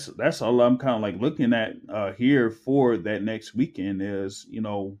mean that's all I'm kind of like looking at here for that next weekend is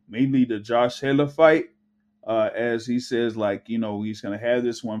mainly the Josh Taylor fight. As he says, like he's gonna have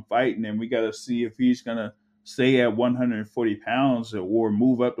this one fight, and then we got to see if he's gonna stay at 140 pounds or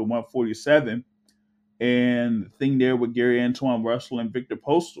move up to 147. And the thing there with Gary Antoine Russell and Victor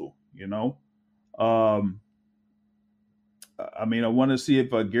Postal, um, I mean, I want to see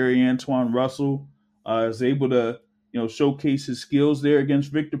if Gary Antoine Russell is able to, showcase his skills there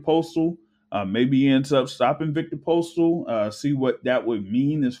against Victor Postal. Maybe he ends up stopping Victor Postal. See what that would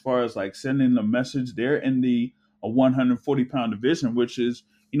mean as far as like sending a message there in the 140-pound division, which is,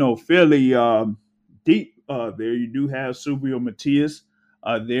 fairly deep. There you do have Subrio Matias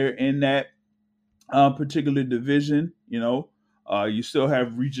there in that particular division. You still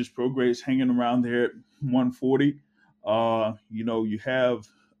have Regis Prograis hanging around there at 140. You have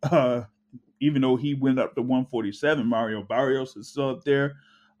even though he went up to 147, Mario Barrios is still up there.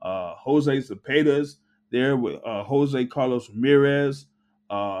 Jose Zepeda's there with Jose Carlos Ramirez.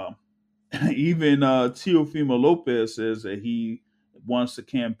 Uh, even Teofimo Lopez says that he wants to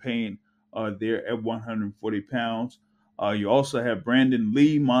campaign there at 140 pounds. You also have Brandon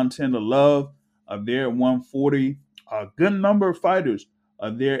Lee, Montana Love there at 140. A good number of fighters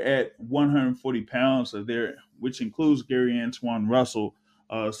there at 140 pounds there, which includes Gary Antoine Russell.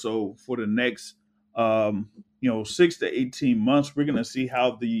 So for the next 6 to 18 months, we're going to see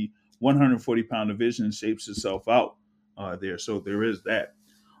how the 140-pound division shapes itself out there. So there is that.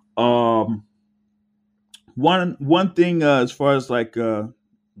 One thing as far as like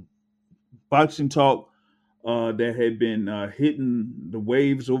boxing talk that had been hitting the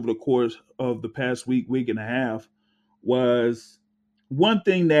waves over the course of the past week and a half was one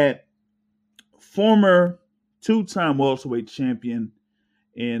thing that former two-time welterweight champion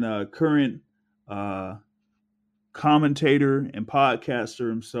and current commentator and podcaster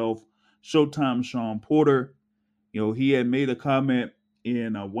himself, Showtime Sean Porter, he had made a comment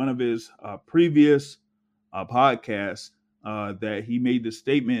in one of his previous podcasts that he made the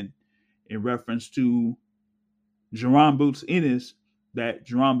statement in reference to Jerron Boots Ennis that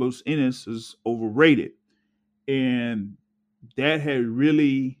Jerron Boots Ennis is overrated. And that had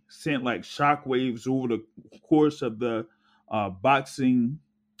really sent like shockwaves over the course of the boxing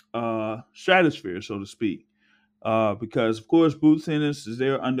stratosphere, so to speak. Because, of course, Boots Ennis is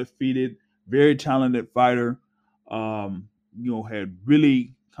there undefeated, very talented fighter. Had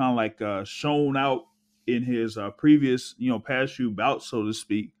really kind of like shown out in his previous, past few bouts, so to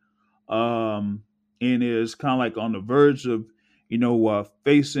speak. And is kind of like on the verge of,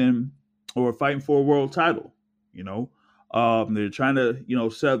 facing or fighting for a world title. They're trying to,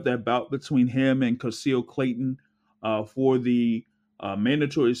 set up that bout between him and Cecile Clayton for the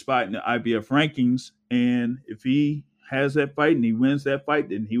mandatory spot in the IBF rankings. And if he has that fight and he wins that fight,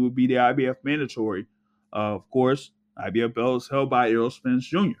 then he would be the IBF mandatory. Of course, IBF belt is held by Errol Spence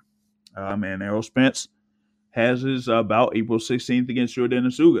Jr. And Errol Spence has his bout April 16th against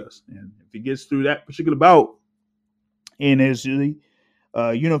Yordenis Ugas. And if he gets through that particular bout and is the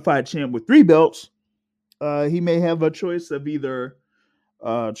unified champ with 3 belts, he may have a choice of either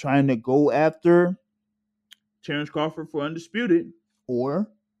trying to go after Terrence Crawford for undisputed, or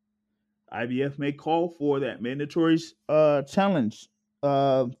IBF may call for that mandatory challenge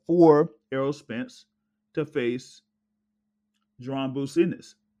for Errol Spence to face Jerron Boots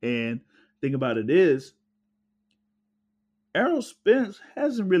Ennis. And thing about it is, Errol Spence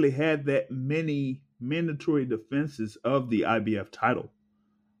hasn't really had that many mandatory defenses of the IBF title.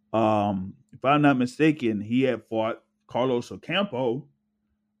 If I'm not mistaken, he had fought Carlos Ocampo,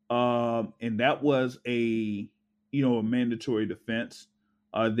 and that was a mandatory defense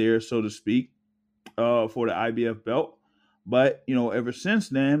there, so to speak, for the IBF belt. But ever since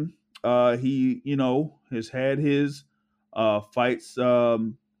then, he has had his fights.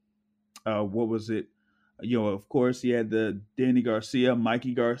 What was it? Of course, he had the Danny Garcia,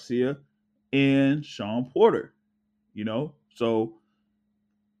 Mikey Garcia and Sean Porter. So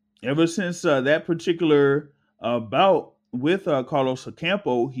ever since that particular bout with Carlos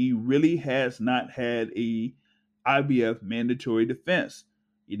Ocampo, he really has not had a IBF mandatory defense.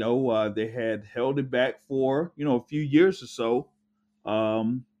 They had held it back for a few years or so,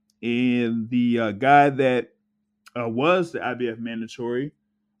 and the guy that was the IBF mandatory,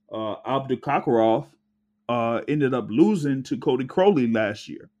 Abdul ended up losing to Cody Crowley last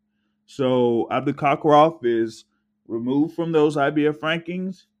year. So Abdul is removed from those IBF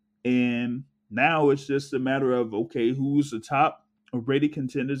rankings, and now it's just a matter of, okay, who's the top rated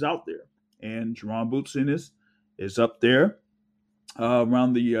contenders out there? And Jerron Boots Ennis is up there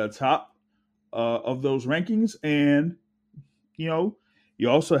around the top of those rankings. And, you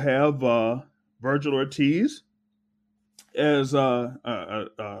also have Virgil Ortiz as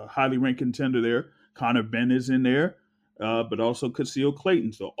a highly ranked contender there. Conor Benn is in there, but also Casio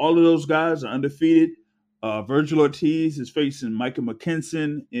Clayton. So all of those guys are undefeated. Virgil Ortiz is facing Michael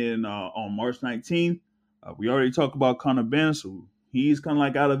McKinson on March 19th. We already talked about Conor Benn, so he's kind of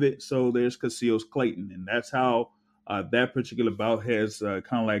like out of it. So there's Casio Clayton, and that's how that particular bout has kind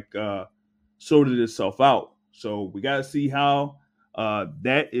of like sorted itself out. So we got to see how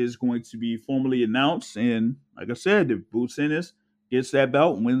that is going to be formally announced. And like I said, if Boots Ennis gets that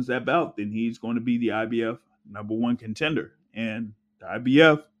belt and wins that belt, then he's going to be the IBF #1 contender. And the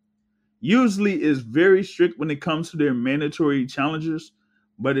IBF usually is very strict when it comes to their mandatory challengers,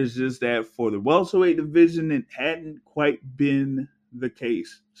 but it's just that for the welterweight division, it hadn't quite been the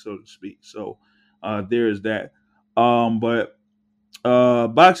case, so to speak. So there is that. But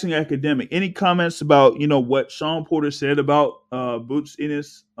Boxing Academic, any comments about what Sean Porter said about Boots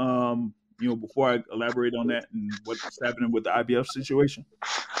Ennis? Before I elaborate on that and what's happening with the IBF situation.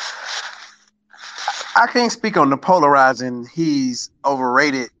 I can't speak on the polarizing he's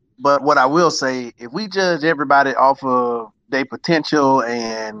overrated, but what I will say, if we judge everybody off of their potential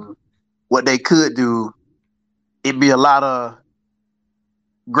and what they could do, it'd be a lot of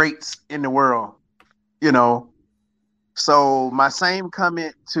greats in the world, So my same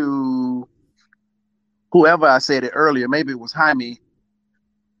comment to whoever I said it earlier, maybe it was Jaime.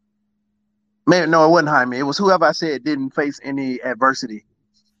 No, it wasn't Jaime. It was whoever I said didn't face any adversity.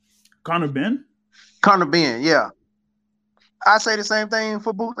 Conor Benn? Conor Benn, yeah. I say the same thing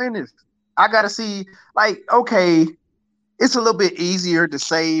for Boots Ennis. I got to see, okay, it's a little bit easier to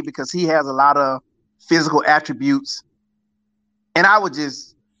say because he has a lot of physical attributes. And I would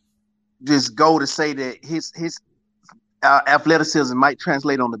just go to say that his athleticism might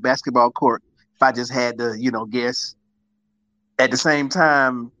translate on the basketball court if I just had to, guess. At the same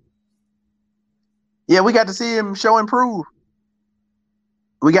time, yeah, we got to see him show and prove.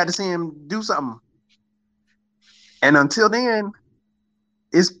 We got to see him do something. And until then,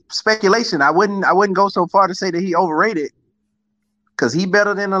 it's speculation. I wouldn't go so far to say that he overrated, because he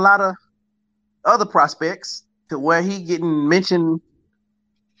better than a lot of other prospects to where he getting mentioned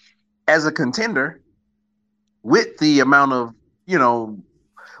as a contender with the amount of,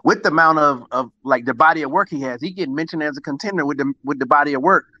 like the body of work he has. He getting mentioned as a contender with the body of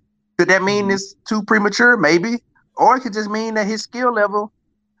work. Could that mean it's too premature? Maybe. Or it could just mean that his skill level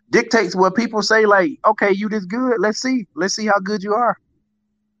dictates what people say, like, okay, you this good. Let's see how good you are.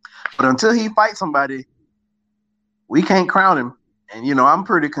 But until he fights somebody, we can't crown him. And, I'm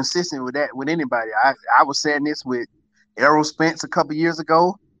pretty consistent with that with anybody. I was saying this with Errol Spence a couple years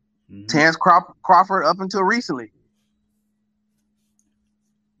ago, Terrence Crawford up until recently.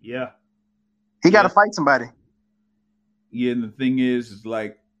 Yeah. He got to fight somebody. Yeah, and the thing is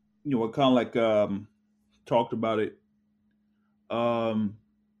like, I kind of like talked about it.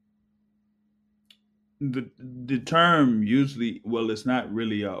 The term usually, well, it's not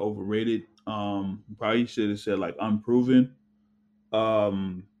really overrated. Probably should have said like unproven.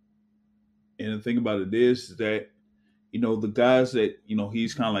 And the thing about it is that the guys that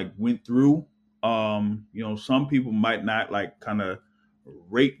he's kind of like went through. Some people might not like kind of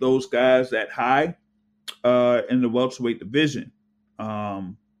rate those guys that high in the welterweight division.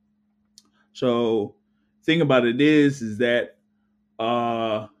 So thing about it is that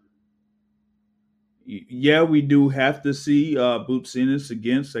yeah, we do have to see Boots Ennis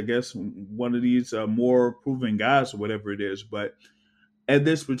against, I guess, one of these more proven guys or whatever it is. But at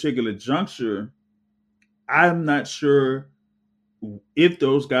this particular juncture, I'm not sure if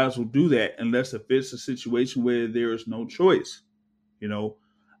those guys will do that unless if it's a situation where there is no choice.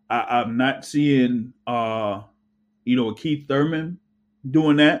 I'm not seeing a Keith Thurman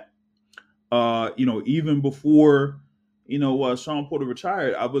doing that. Even before Sean Porter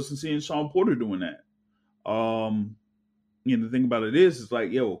retired, I wasn't seeing Sean Porter doing that. The thing about it is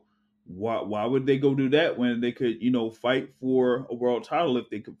like, Why would they go do that when they could, fight for a world title? If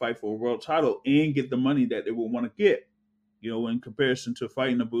they could fight for a world title and get the money that they would want to get, in comparison to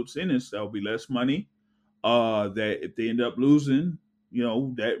fighting the Boots Ennis, that'll be less money. That if they end up losing,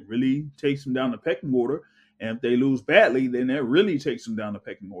 that really takes them down the pecking order. And if they lose badly, then that really takes them down the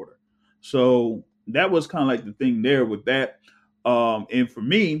pecking order. So that was kind of like the thing there with that. And for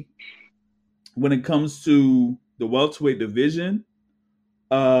me, when it comes to the welterweight division,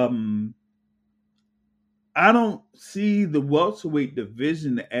 I don't see the welterweight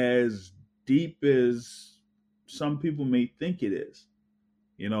division as deep as some people may think it is.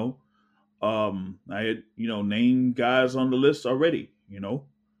 I had, named guys on the list already. If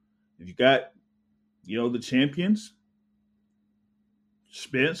you got, the champions,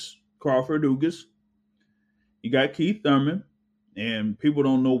 Spence, Crawford, Ugas. You got Keith Thurman, and people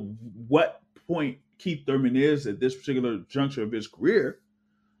don't know what point Keith Thurman is at this particular juncture of his career.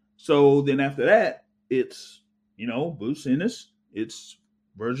 So then after that, it's, Boots Ennis, it's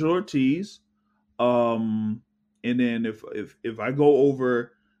Virgil Ortiz. And then if I go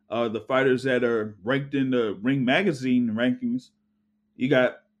over the fighters that are ranked in the Ring Magazine rankings, you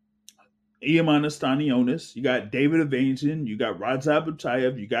got Iman Stanionis, you got David Evangeline, you got Radzab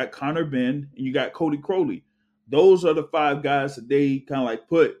Butayev, you got Conor Benn, and you got Cody Crowley. Those are the 5 guys that they kind of like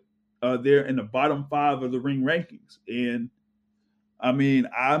put there in the bottom 5 of the Ring rankings. And I mean,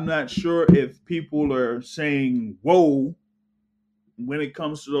 I'm not sure if people are saying whoa when it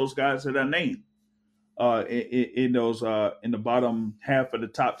comes to those guys that I named in those in the bottom half of the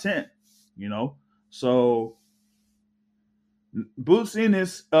top 10. So Boots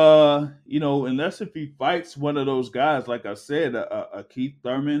Ennis, unless if he fights one of those guys, like I said, a Keith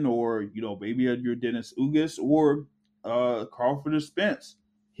Thurman or, maybe your Dennis Ugas or Crawford or Spence,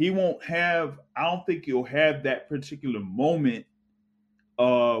 I don't think he'll have that particular moment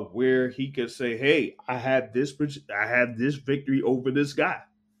where he could say, hey, I have this victory over this guy.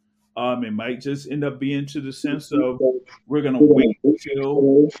 It might just end up being to the sense of we're going to wait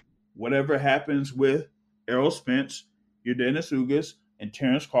until whatever happens with Errol Spence, your Dennis Ugas, and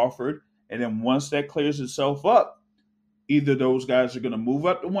Terrence Crawford. And then once that clears itself up, either those guys are going to move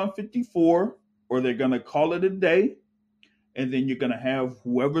up to 154 or they're going to call it a day. And then you're going to have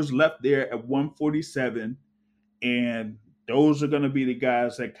whoever's left there at 147. And those are going to be the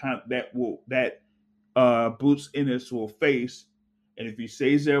guys that Boots Ennis will face. And if he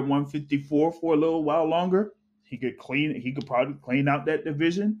stays there at 154 for a little while longer, he could probably clean out that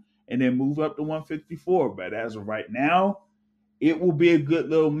division and then move up to 154. But as of right now, it will be a good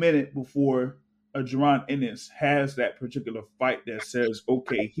little minute before Jaron Ennis has that particular fight that says,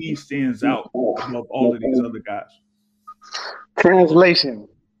 okay, he stands out above all of these other guys. Translation: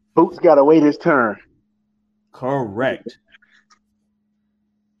 Boots got to wait his turn. Correct.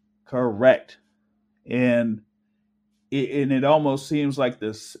 And it almost seems like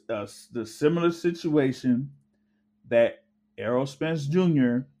the similar situation that Errol Spence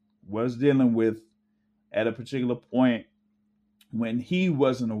Jr. was dealing with at a particular point when he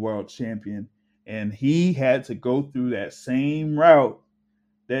wasn't a world champion, and he had to go through that same route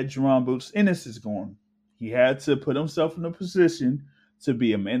that Jaron Boots Ennis is going. He had to put himself in a position to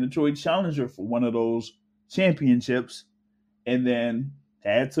be a mandatory challenger for one of those championships, and then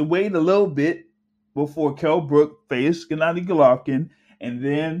had to wait a little bit before Kell Brook faced Gennady Golovkin. And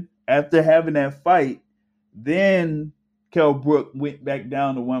then after having that fight, then Kell Brook went back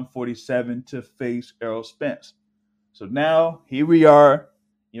down to 147 to face Errol Spence. So now here we are,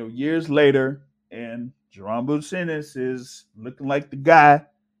 years later, and Jaron Boots Ennis is looking like the guy,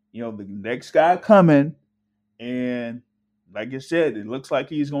 the next guy coming. And like I said, it looks like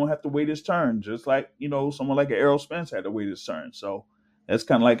he's going to have to wait his turn, just like, someone like Errol Spence had to wait his turn. So that's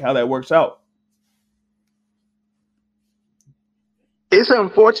kind of like how that works out. It's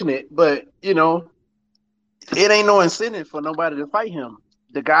unfortunate, but, it ain't no incentive for nobody to fight him.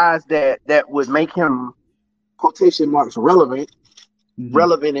 The guys that would make him, quotation marks, relevant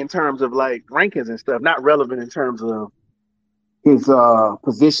in terms of like rankings and stuff, not relevant in terms of his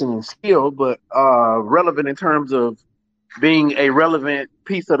position and skill, but relevant in terms of being a relevant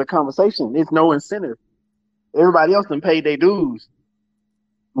piece of the conversation. It's no incentive. Everybody else done paid their dues.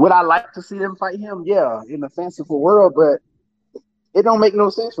 Would I like to see them fight him? Yeah, in a fanciful world, but it don't make no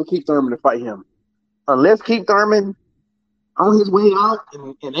sense for Keith Thurman to fight him. Unless Keith Thurman on his way out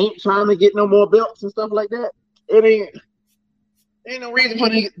and ain't trying to get no more belts and stuff like that, it ain't no reason for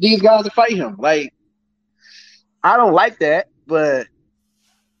these guys to fight him. Like, I don't like that, but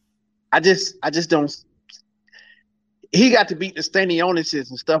I just don't. He got to beat the Stanionises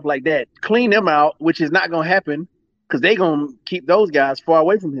and stuff like that, clean them out, which is not going to happen because they going to keep those guys far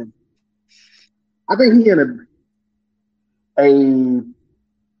away from him. I think he in a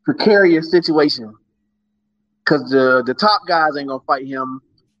precarious situation because the top guys ain't gonna fight him,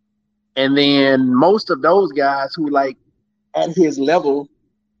 and then most of those guys who like at his level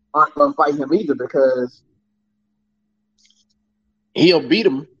aren't gonna fight him either because he'll beat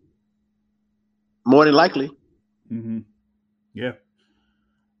him more than likely. Mm-hmm. Yeah.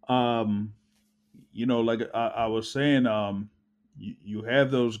 Um, like I was saying, you have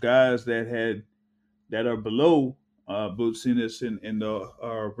those guys that are below Boots Ennis in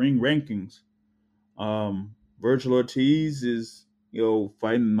the ring rankings. Virgil Ortiz is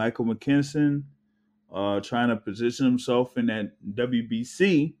fighting Michael McKinson, trying to position himself in that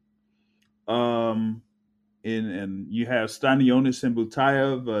WBC. Um, and you have Stanionis and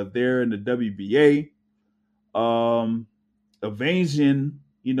Butayev there in the WBA. Evasion,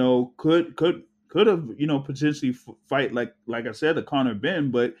 could have potentially fight like I said, a Conor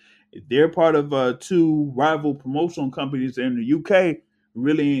Ben, but they're part of two rival promotional companies in the UK.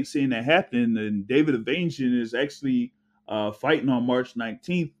 Really ain't seeing that happen. And David Evasion is actually fighting on March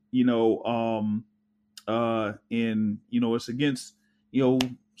 19th. And it's against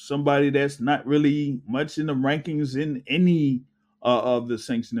somebody that's not really much in the rankings in any of the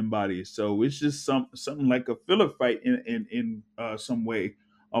sanctioning bodies. So it's just something like a filler fight in some way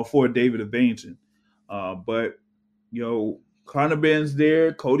for David Evasion. But Conor Ben's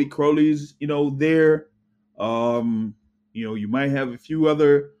there, Cody Crowley's there. You might have a few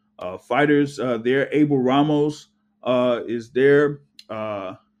other fighters there. Abel Ramos is there,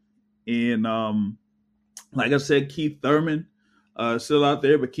 and like I said, Keith Thurman still out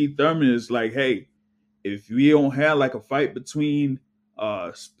there, but Keith Thurman is like, hey, if we don't have like a fight between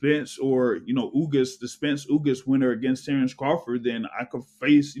Spence or Ugas, the Spence Ugas winner against Terrence Crawford, then I could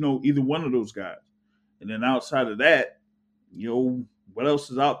face either one of those guys. And then outside of that, what else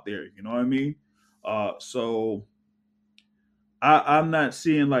is out there? You know what I mean? So I'm not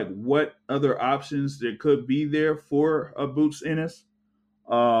seeing like what other options there could be there for Boots Ennis.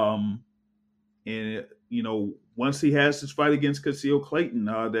 And once he has his fight against Casio Clayton,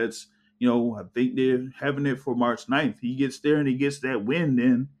 that's I think they're having it for March 9th. He gets there and he gets that win,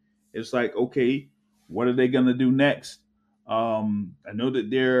 then it's like, okay, what are they gonna do next? I know that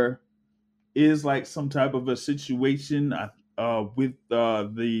there is like some type of a situation with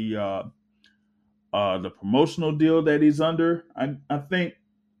the promotional deal that he's under. I think,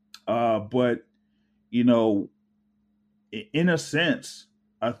 but in a sense,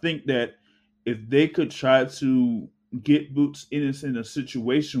 I think that if they could try to get Boots Ennis in a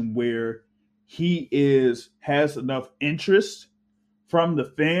situation where he has enough interest from the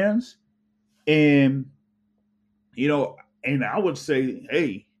fans, and and I would say,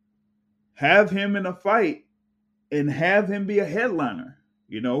 hey, have him in a fight and have him be a headliner.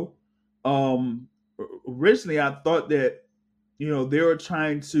 Um, Originally I thought that they were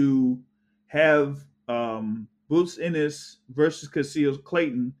trying to have Boots Ennis versus Casillas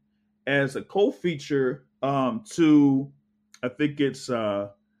Clayton as a co-feature to, I think it's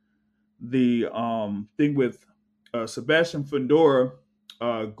the thing with Sebastian Fundora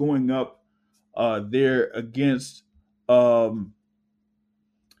going up there um,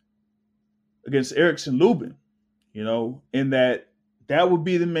 against Erickson Lubin, and that would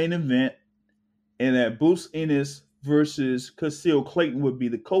be the main event, and that Boots Ennis versus Casillas Clayton would be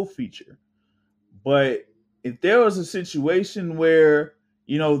the co-feature. But if there was a situation where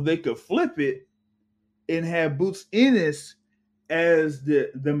they could flip it and have Boots Ennis as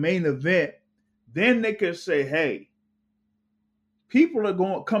the main event, then they could say, hey, people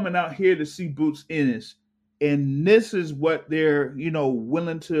are coming out here to see Boots Ennis, and this is what they're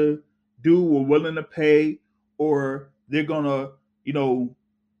willing to do or willing to pay, or they're gonna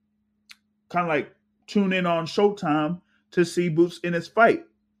kind of like tune in on Showtime to see Boots Ennis fight.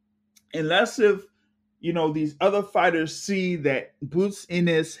 Unless if these other fighters see that Boots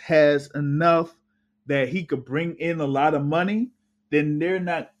Ennis has enough that he could bring in a lot of money, then they're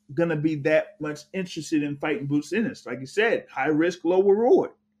not gonna be that much interested in fighting Boots Ennis. Like you said, high risk, low reward.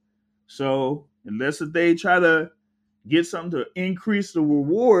 So unless if they try to get something to increase the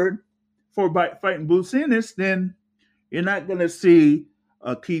reward for fighting Boots Ennis, then you're not gonna see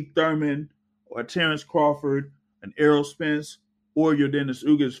Keith Thurman or Terrence Crawford, an Errol Spence, or your Dennis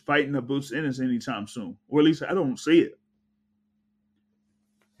Ugas fighting a Boots Ennis anytime soon. Or at least I don't see it.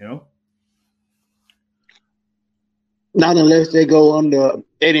 Not unless they go under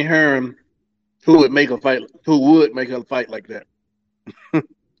Eddie Hearn, who would make a fight like that.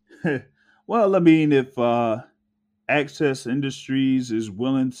 Well, I mean, if Access Industries is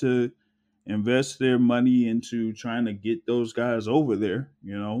willing to invest their money into trying to get those guys over there.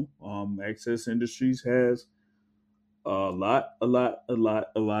 Access Industries has a lot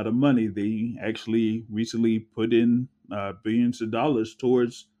of money. They actually recently put in billions of dollars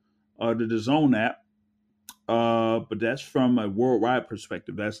towards the DAZN app. But that's from a worldwide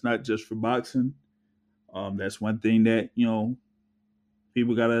perspective. That's not just for boxing. That's one thing that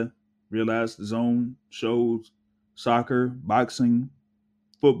people gotta realize. The zone shows soccer, boxing,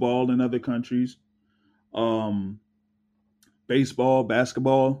 football in other countries, um, baseball,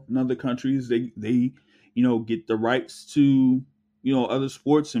 basketball in other countries. They get the rights to other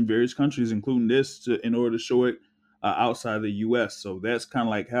sports in various countries, including this, in order to show it outside the U.S. So that's kind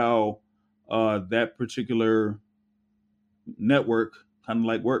of like how that particular network kind of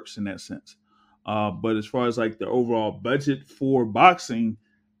like works in that sense. But as far as like the overall budget for boxing,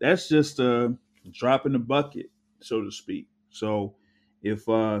 that's just a drop in the bucket, so to speak. So if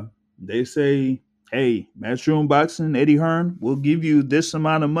they say, hey, Matchroom Boxing, Eddie Hearn, we'll give you this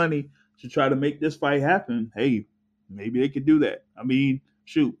amount of money to try to make this fight happen, hey, maybe they could do that. I mean,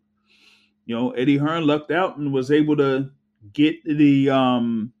 shoot, Eddie Hearn lucked out and was able to get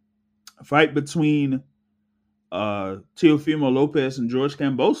the fight between Teofimo Lopez and George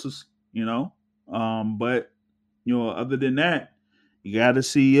Kambosos, but other than that, you got to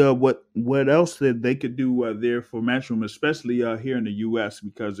see what else that they could do there for Matchroom, especially here in the U.S.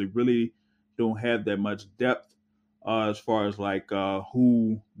 because they really don't have that much depth as far as like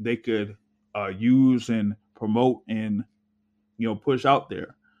who they could use and promote and push out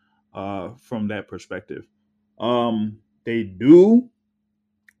there from that perspective. They do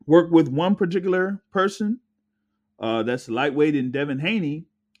work with one particular person that's lightweight in Devin Haney.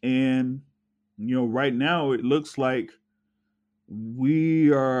 And, right now it looks like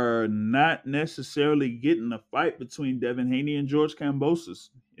we are not necessarily getting a fight between Devin Haney and George Kambosos.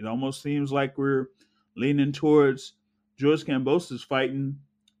 It almost seems like we're leaning towards George Kambosos fighting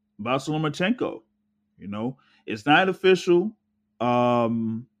Vasyl Lomachenko. It's not official,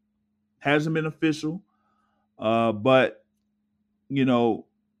 hasn't been official, but,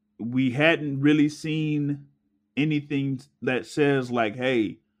 we hadn't really seen anything that says like,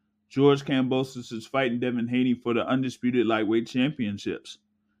 hey, George Kambosos is fighting Devin Haney for the undisputed lightweight championships.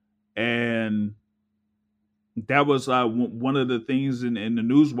 And that was one of the things in the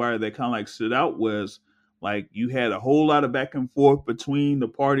newswire that kind of like stood out was like you had a whole lot of back and forth between the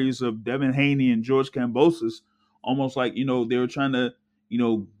parties of Devin Haney and George Kambosos, almost like, they were trying to,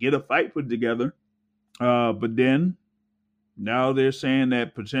 get a fight put together. But then now they're saying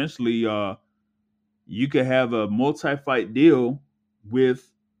that potentially you could have a multi-fight deal with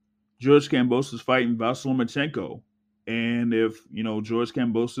George Kambosos fighting Vasyl Lomachenko. And if, George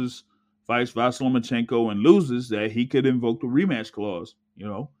Kambosos fights Vasyl Lomachenko and loses, that he could invoke the rematch clause,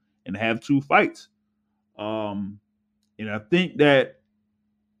 and have two fights. And I think that,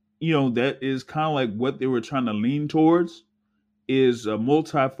 that is kind of like what they were trying to lean towards is a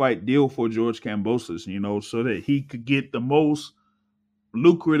multi-fight deal for George Kambosos, so that he could get the most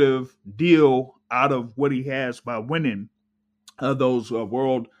lucrative deal out of what he has by winning those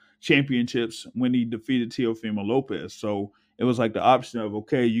world championships when he defeated Teofimo Lopez. So it was like the option of,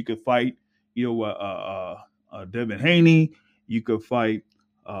 okay, you could fight, Devin Haney, you could fight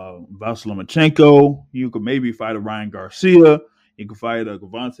Vasyl Lomachenko, you could maybe fight a Ryan Garcia, you could fight a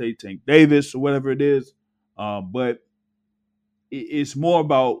Gervonta Tank Davis or whatever it is. But it's more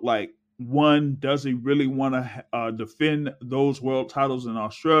about like, one, does he really want to defend those world titles in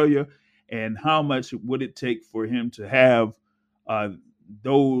Australia, and how much would it take for him to have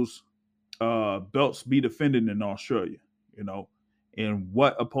those belts be defended in Australia, and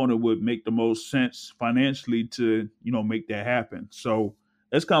what opponent would make the most sense financially to, make that happen. So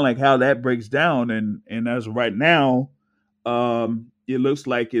that's kind of like how that breaks down. And as of right now, it looks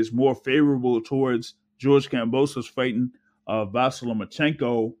like it's more favorable towards George Kambosos fighting Vasyl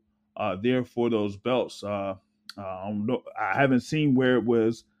Lomachenko there for those belts. I haven't seen where it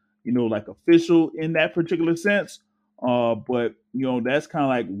was, like official in that particular sense. But that's kind of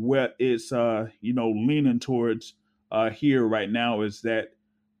like what it's leaning towards here right now is that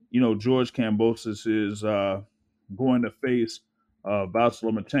George Kambosos is going to face Vasyl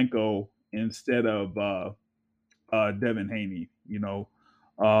Lomachenko instead of Devin Haney. It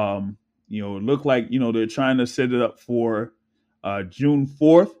looked like they're trying to set it up for June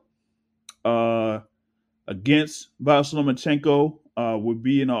 4th against Vasyl Lomachenko. Would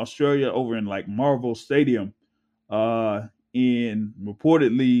be in Australia over in like Marvel Stadium. And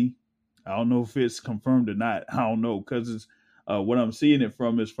reportedly, I don't know if it's confirmed or not. I don't know because it's what I'm seeing it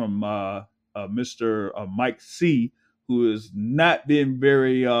from is from Mr. Mike C, who has not been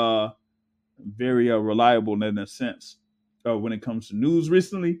very very reliable in a sense when it comes to news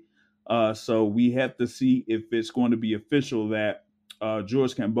recently. So we have to see if it's going to be official that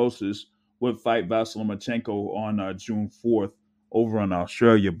George Kambosos would fight Vasyl Lomachenko on June 4th over in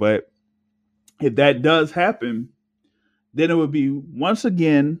Australia. But if that does happen, then it would be once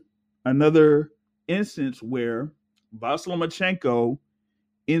again another instance where Vasyl Lomachenko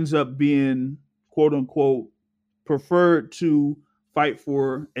ends up being quote unquote preferred to fight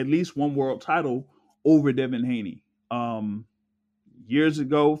for at least one world title over Devin Haney. Years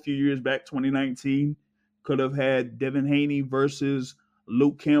ago, a few years back, 2019, could have had Devin Haney versus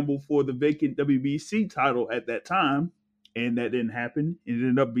Luke Campbell for the vacant WBC title at that time, and that didn't happen. It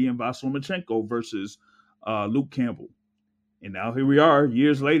ended up being Vasyl Lomachenko versus Luke Campbell. And now here we are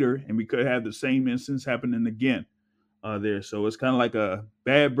years later, and we could have the same instance happening again there. So it's kind of like a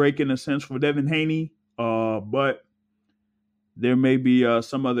bad break in a sense for Devin Haney, but there may be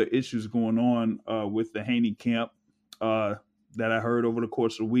some other issues going on with the Haney camp that I heard over the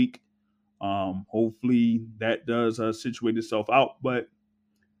course of the week. Hopefully that does situate itself out, but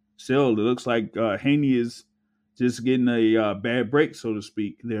still, it looks like Haney is just getting a bad break, so to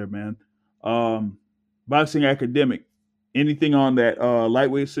speak. There, man. Boxing Academic. Anything on that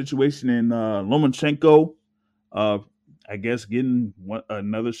lightweight situation in Lomachenko? I guess getting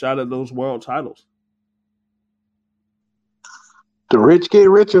another shot at those world titles. The rich get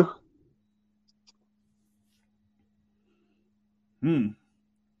richer.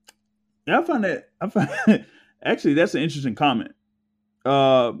 Yeah, I find actually that's an interesting comment.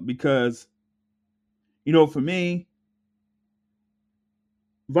 Because for me,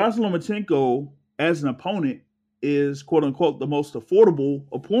 Vasyl Lomachenko as an opponent is quote unquote the most affordable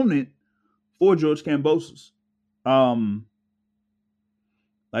opponent for George Kambosos.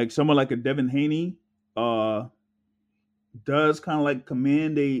 Like someone like a Devin Haney does kind of like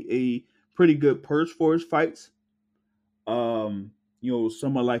command a pretty good purse for his fights.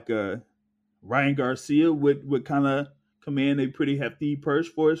 Someone like a Ryan Garcia would kind of command a pretty hefty purse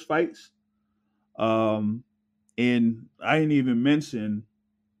for his fights. And I didn't even mention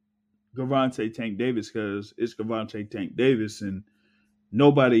Gervonta Tank Davis because it's Gervonta Tank Davis, and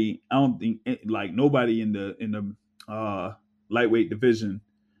nobody in the lightweight division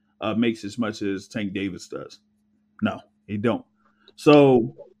makes as much as Tank Davis does. No, they don't.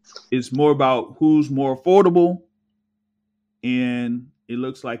 So it's more about who's more affordable, and it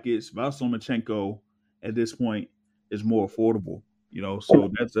looks like it's Vasyl Lomachenko at this point is more affordable.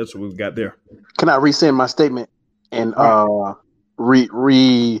 So that's what we've got there. Can I resend my statement and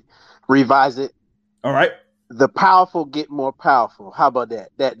revise it? All right. The powerful get more powerful. How about that?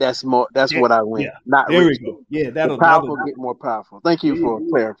 That's what I went. Yeah. Not there rich. We go. Yeah, the powerful get more powerful. Thank you for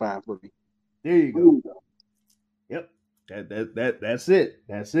clarifying for me. There you go. Yep. That's it.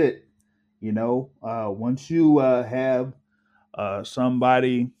 That's it. Once you have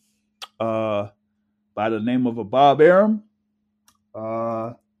somebody by the name of a Bob Arum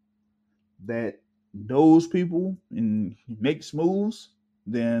that knows people and makes moves,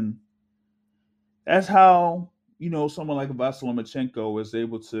 then that's how someone like Vasyl Lomachenko is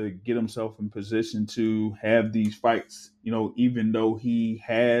able to get himself in position to have these fights. Even though he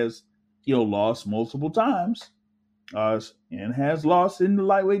has lost multiple times and has lost in the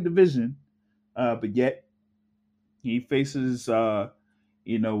lightweight division, but yet he faces a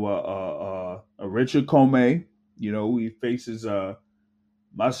Richard Commey. He faces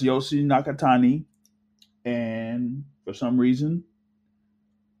Masayoshi Nakatani, and for some reason,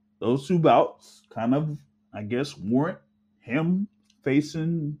 those two bouts kind of, I guess, warrant him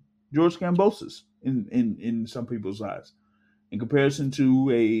facing George Kambosos in some people's eyes, in comparison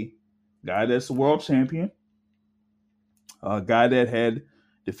to a guy that's a world champion, a guy that had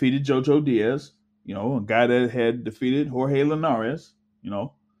defeated Jojo Diaz, a guy that had defeated Jorge Linares,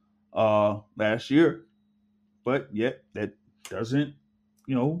 last year, but yet that doesn't,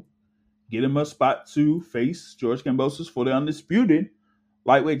 get him a spot to face George Kambosos for the undisputed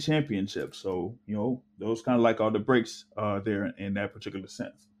lightweight championship. So, those kind of like are the breaks there in that particular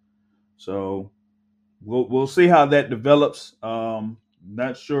sense. So we'll see how that develops.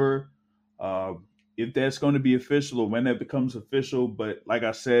 Not sure if that's going to be official or when that becomes official, but like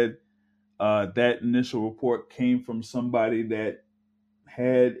I said, that initial report came from somebody that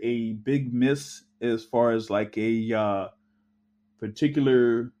had a big miss as far as like a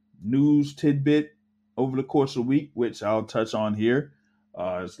particular news tidbit over the course of the week, which I'll touch on here.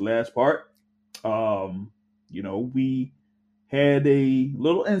 As the last part, we had a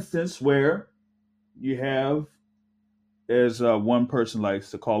little instance where you have, as one person likes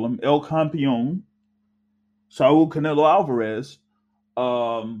to call him, El Campeon, Saul Canelo Alvarez,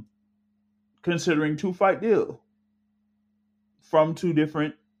 considering 2-fight deal from 2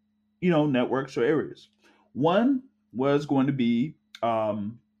 different, networks or areas. One was going to be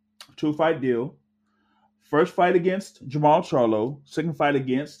 2-fight deal. First fight against Jamal Charlo, second fight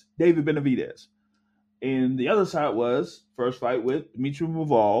against David Benavidez. And the other side was first fight with Dmitry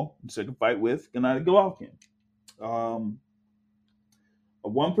Bivol, second fight with Gennady Golovkin.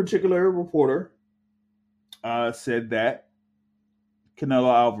 One particular reporter said that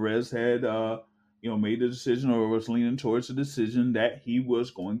Canelo Alvarez had, made the decision or was leaning towards the decision that he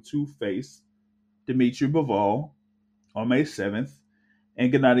was going to face Dmitry Bivol on May 7th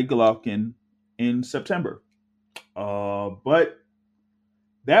and Gennady Golovkin in September. But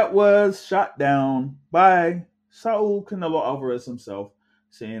that was shot down by Saul Canelo Alvarez himself,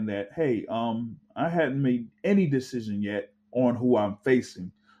 saying that, hey, I hadn't made any decision yet on who I'm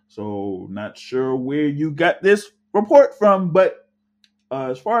facing. So not sure where you got this report from, but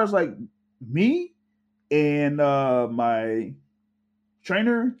as far as like me and my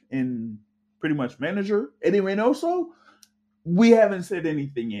trainer and pretty much manager, Eddie Reynoso, we haven't said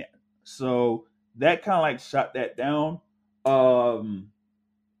anything yet. So that kind of like shot that down.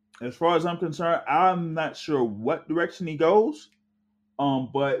 As far as I'm concerned, I'm not sure what direction he goes.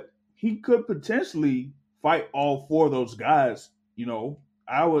 But he could potentially fight all 4 of those guys.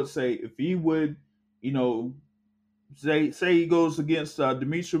 I would say if he would, say he goes against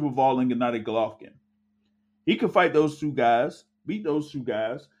Dmitry Bivol and Gennady Golovkin, he could fight those 2 guys, beat those 2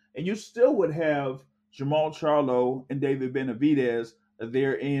 guys, and you still would have Jamal Charlo and David Benavidez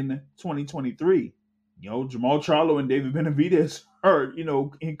there in 2023. Jamal Charlo and David Benavidez are,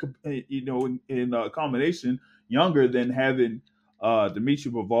 in combination younger than having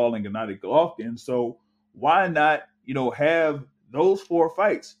Dmitry Bivol and Gennady Golovkin. So why not, have those 4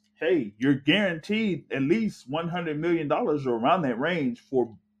 fights? Hey, you're guaranteed at least $100 million or around that range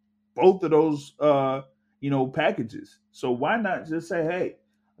for both of those, packages. So why not just say, hey,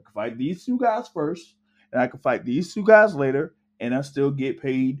 I can fight these 2 guys first, and I can fight these 2 guys later, and I still get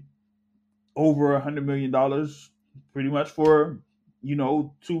paid over $100 million pretty much for,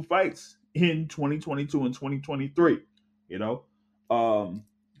 2 fights in 2022 and 2023. Of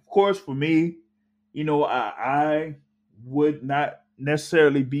course, for me, I would not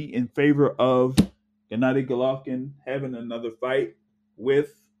necessarily be in favor of Gennady Golovkin having another fight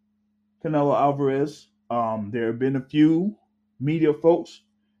with Canelo Alvarez. There have been a few media folks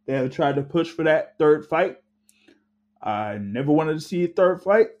that have tried to push for that 3rd fight. I never wanted to see a 3rd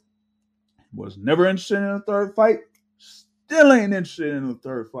fight. Was never interested in a 3rd fight. Still ain't interested in a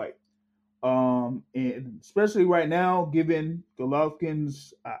 3rd fight. And especially right now, given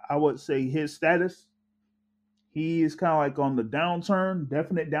Golovkin's, I would say his status, he is kind of like on the downturn,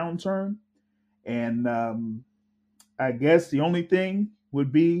 definite downturn. And I guess the only thing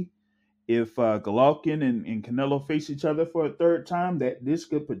would be if Golovkin and Canelo face each other for a 3rd time, that this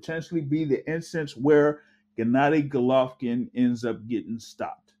could potentially be the instance where Gennady Golovkin ends up getting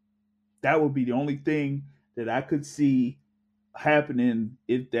stopped. That would be the only thing that I could see happening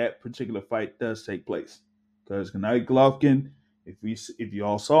if that particular fight does take place. Because Gennady Golovkin, if you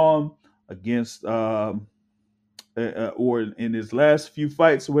all saw him against or in his last few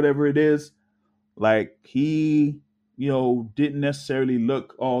fights or whatever it is, like he didn't necessarily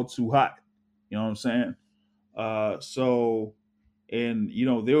look all too hot. You know what I'm saying? So, and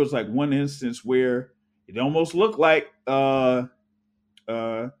there was like one instance where it almost looked like that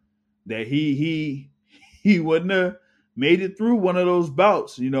he wouldn't have made it through one of those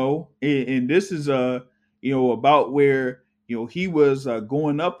bouts, and this is about where he was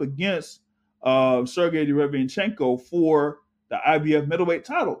going up against Sergey Derevyanchenko for the IBF middleweight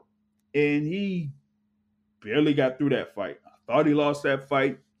title, and he barely got through that fight. I thought he lost that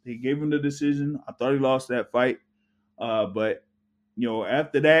fight. He gave him the decision. I thought he lost that fight, but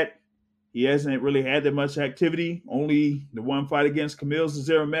after that, he hasn't really had that much activity. Only the one fight against Kamil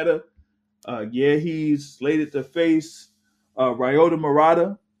Zeremeta. He's slated to face Ryota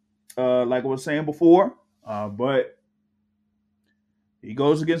Murata, like I was saying before. But he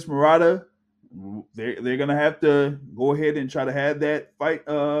goes against Murata. They're going to have to go ahead and try to have that fight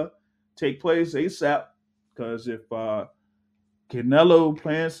take place ASAP. Because if Canelo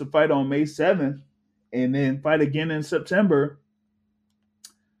plans to fight on May 7th and then fight again in September,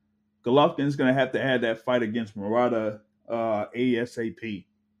 Golovkin's going to have that fight against Murata ASAP.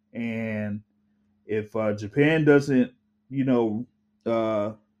 And if Japan doesn't,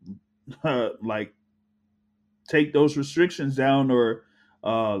 like take those restrictions down or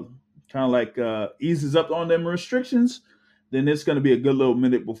kind of like eases up on them restrictions, then it's going to be a good little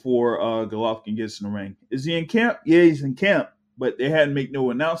minute before Golovkin gets in the ring. Is he in camp? Yeah, he's in camp, but they hadn't made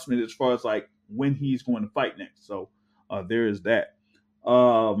no announcement as far as like when he's going to fight next. So there is that.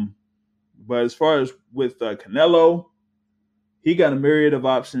 But as far as with Canelo, he got a myriad of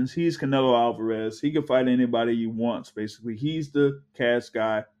options. He's Canelo Alvarez. He can fight anybody he wants. Basically, he's the cash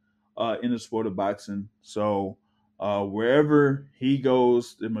guy in the sport of boxing. So wherever he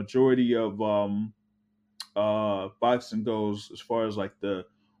goes, the majority of boxing goes as far as like the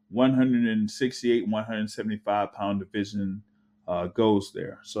 168, 175 pound division goes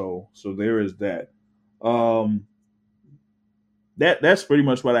there. So there is that. That's pretty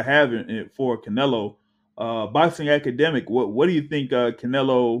much what I have for Canelo. Boxing academic, what do you think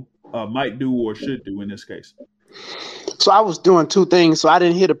Canelo might do or should do in this case? So I was doing two things, so I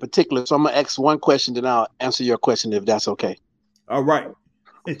didn't hit a particular. So I'm gonna ask one question, then I'll answer your question if that's okay. All right.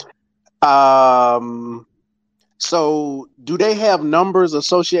 So do they have numbers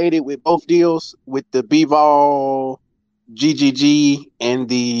associated with both deals, with the Bivol, GGG, and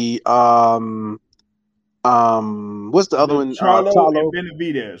the what's the other one? Charlo and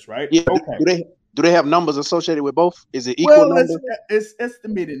Benavidez, right? Yeah. Okay. Do they have numbers associated with both? Is it equal? Well, it's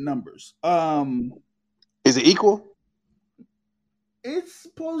estimated numbers. Is it equal? It's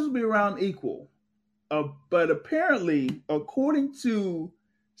supposed to be around equal. But apparently, according to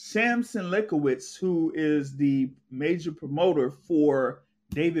Samson Lekowitz, who is the major promoter for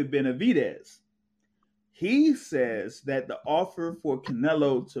David Benavidez, he says that the offer for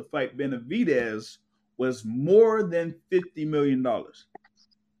Canelo to fight Benavidez was more than $50 million.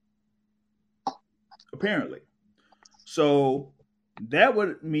 Apparently. So that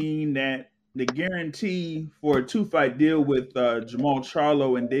would mean that the guarantee for a 2-fight deal with Jamal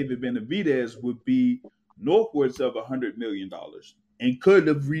Charlo and David Benavidez would be northwards of $100 million and could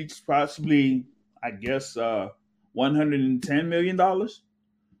have reached possibly, I guess, $110 million.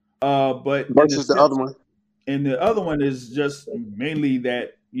 But versus the other one. And the other one is just mainly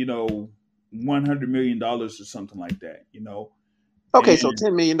that, $100 million or something like that, Okay, so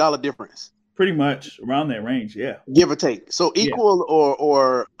 $10 million difference. Pretty much around that range, yeah. Give or take. So equal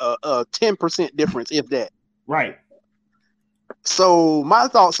or a 10% difference, if that. Right. So my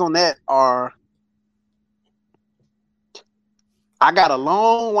thoughts on that are, I got a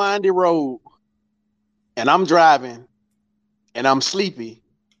long, windy road, and I'm driving, and I'm sleepy,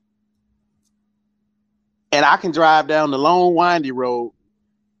 and I can drive down the long, windy road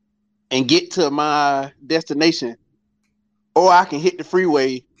and get to my destination, or I can hit the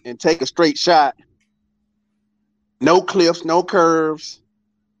freeway and take a straight shot. No cliffs, no curves.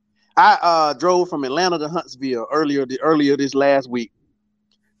 I drove from Atlanta to Huntsville earlier this last week,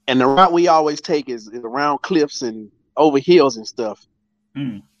 and the route we always take is around cliffs and over hills and stuff.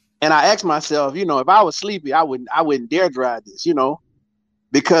 And I asked myself, if I was sleepy, I wouldn't dare drive this,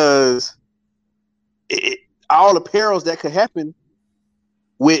 because all the perils that could happen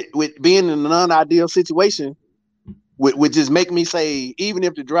with being in a non-ideal situation would just make me say, even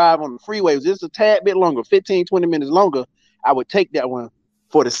if the drive on the freeway was just a tad bit longer, 15, 20 minutes longer, I would take that one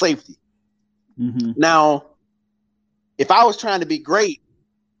for the safety. Mm-hmm. Now, if I was trying to be great,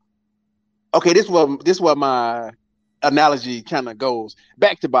 okay, this is what my analogy kind of goes.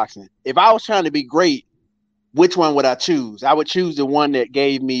 Back to boxing. If I was trying to be great, which one would I choose? I would choose the one that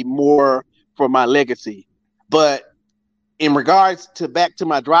gave me more for my legacy. But in regards to back to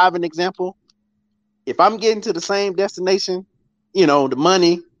my driving example, if I'm getting to the same destination, the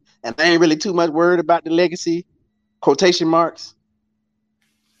money, and I ain't really too much worried about the legacy, quotation marks,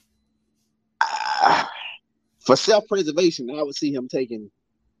 for self-preservation, I would see him taking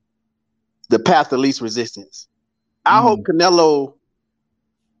the path of least resistance. I hope Canelo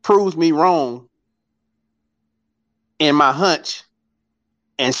proves me wrong in my hunch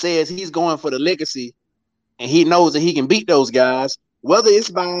and says he's going for the legacy and he knows that he can beat those guys, whether it's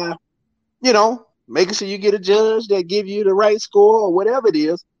by, making sure you get a judge that give you the right score or whatever it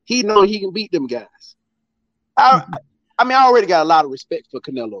is. He knows he can beat them guys. I already got a lot of respect for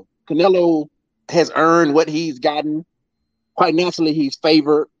Canelo. Canelo has earned what he's gotten. Quite naturally, he's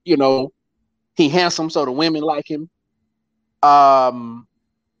favored. He handsome, so the women like him.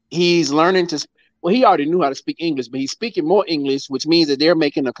 He's learning to. Well, he already knew how to speak English, but he's speaking more English, which means that they're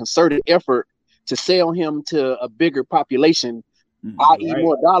making a concerted effort to sell him to a bigger population, i.e.,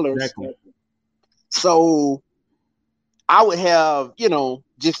 more dollars. Exactly. So I would have,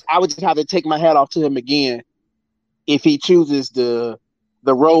 I would just have to take my hat off to him again if he chooses the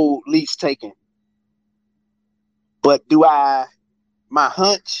road least taken. But my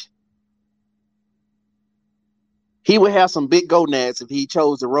hunch, he would have some big gonads if he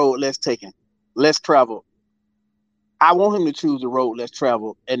chose the road less taken, less traveled. I want him to choose the road less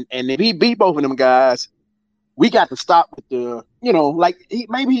traveled. And if he beat both of them guys, we got to stop with the, like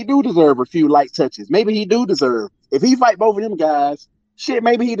maybe he do deserve a few light touches. Maybe he do deserve, if he fight both of them guys, shit,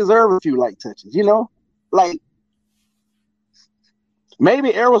 maybe he deserve a few light touches, like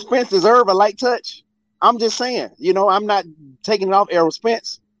maybe Errol Spence deserve a light touch. I'm just saying, I'm not taking it off Errol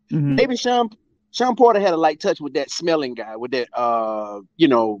Spence. Mm-hmm. Maybe Sean Porter had a light touch with that smelling guy, with that,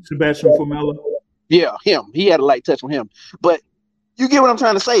 Sebastian Formella. Yeah, him. He had a light touch with him. But you get what I'm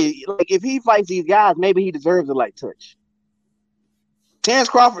trying to say. Like, if he fights these guys, maybe he deserves a light touch. Terrence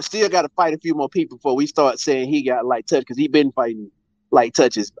Crawford still got to fight a few more people before we start saying he got a light touch, because he's been fighting light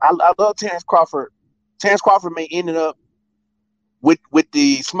touches. I love Terrence Crawford. Terrence Crawford may end up with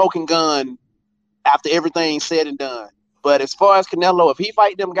the smoking gun after everything's said and done. But as far as Canelo, if he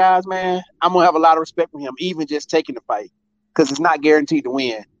fight them guys, man, I'm going to have a lot of respect for him, even just taking the fight, because it's not guaranteed to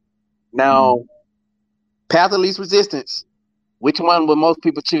win. Now, path of least resistance, which one will most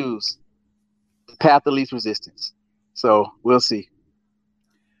people choose? The path of least resistance. So we'll see.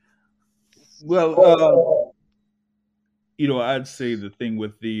 Well, I'd say the thing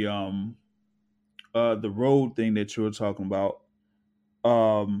with the road thing that you were talking about,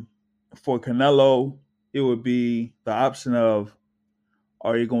 for Canelo, it would be the option of,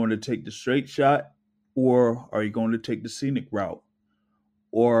 are you going to take the straight shot, or are you going to take the scenic route?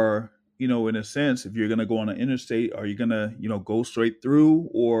 Or, in a sense, if you're going to go on an interstate, are you going to, go straight through,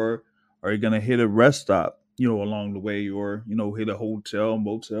 or are you going to hit a rest stop, along the way, or, hit a hotel,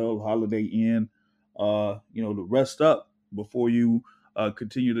 motel, Holiday Inn, to rest up before you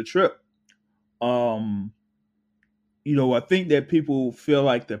continue the trip. I think that people feel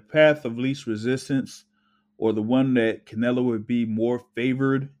like the path of least resistance, or the one that Canelo would be more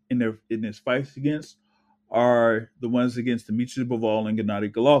favored in his fights against, are the ones against Dmitry Bivol and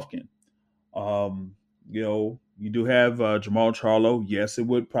Gennady Golovkin. You do have Jamal Charlo. Yes, it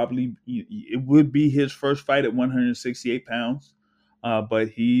would be his first fight at 168 pounds, but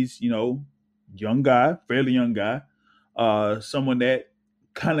he's young guy, fairly young guy, someone that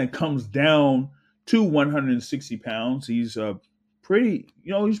kind of comes down to 160 pounds. He's a pretty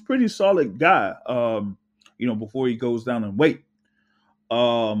solid guy. Before he goes down in weight,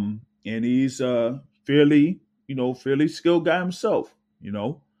 and he's fairly skilled guy himself.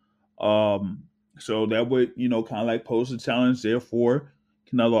 So that would kind of like pose a challenge there for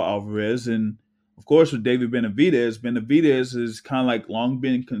Canelo Alvarez. And of course, with David Benavidez has kind of like long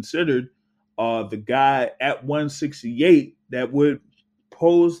been considered the guy at 168 that would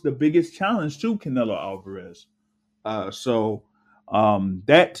pose the biggest challenge to Canelo Alvarez. So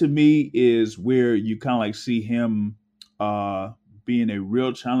that to me is where you kind of like see him being a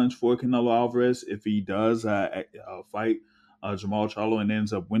real challenge for Canelo Alvarez. If he does fight Jamal Charlo and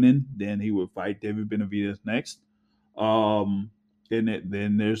ends up winning, then he would fight David Benavidez next. Then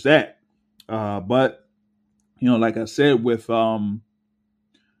there's that. But like I said, with the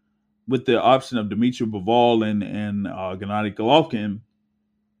option of Dmitry Bivol and Gennady Golovkin,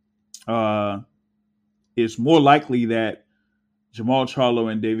 it's more likely that Jamal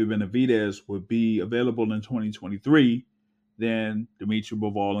Charlo and David Benavidez would be available in 2023 than Dmitry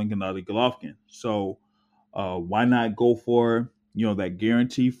Bivol and Gennady Golovkin. So why not go for that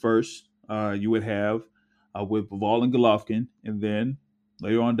guarantee first? You would have with Bivol and Golovkin, and then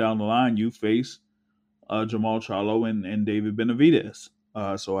later on down the line you face Jamal Charlo and David Benavidez.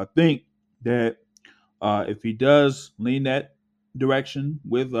 So I think that if he does lean that direction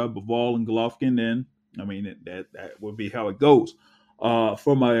with Bivol and Golovkin, then that would be how it goes.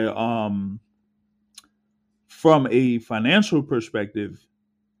 From a financial perspective,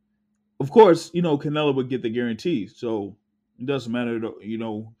 of course, Canelo would get the guarantee, so it doesn't matter,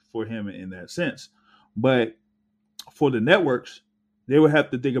 for him in that sense. But for the networks, they would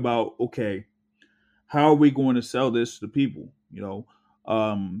have to think about, okay, how are we going to sell this to people?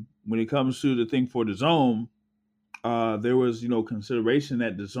 When it comes to the thing for the Zone, there was, consideration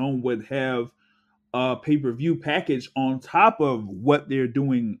that the Zone would have a pay-per-view package on top of what they're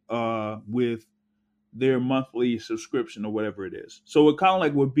doing with their monthly subscription or whatever it is. So it kind of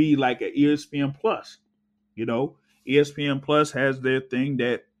like would be like an ESPN Plus. ESPN Plus has their thing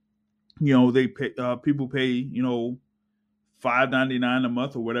that they pay, people pay $5.99 a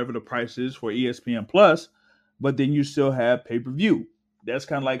month or whatever the price is for ESPN Plus, but then you still have pay-per-view. That's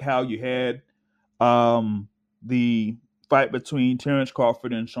kind of like how you had the fight between Terrence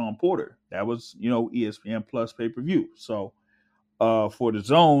Crawford and Sean Porter. That was, ESPN Plus pay-per-view. So for the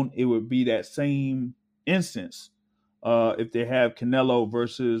Zone, it would be that same instance. If they have Canelo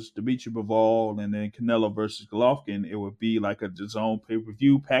versus Dmitry Bivol and then Canelo versus Golovkin, it would be like a Zone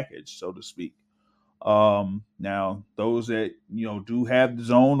pay-per-view package, so to speak. Now those that do have the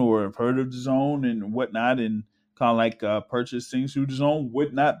zone or have heard of the zone and whatnot, and kind of like purchase things through the zone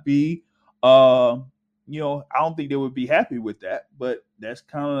would not be, I don't think they would be happy with that. But that's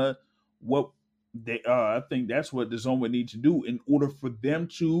kind of what they. I think that's what the zone would need to do in order for them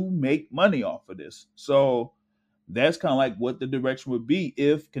to make money off of this. So that's kind of like what the direction would be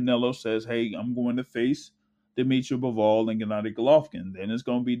if Canelo says, "Hey, I'm going to face Demetri Bivol and Gennady Golovkin." Then it's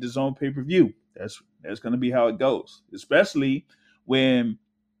going to be the zone pay per view. That's going to be how it goes. Especially when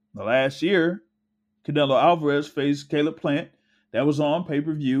the last year Canelo Alvarez faced Caleb Plant, that was on pay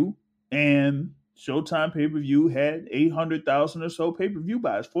per view, and Showtime pay per view had 800,000 or so pay per view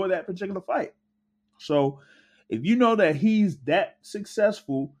buys for that particular fight. So if you know that he's that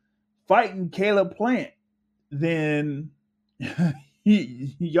successful fighting Caleb Plant, then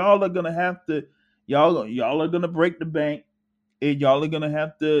y'all are gonna have to y'all are gonna break the bank, and y'all are gonna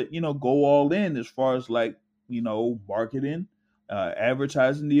have to go all in as far as like marketing,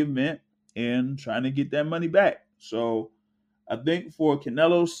 advertising the event, and trying to get that money back. So I think for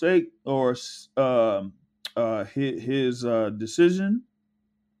Canelo's sake, or his decision,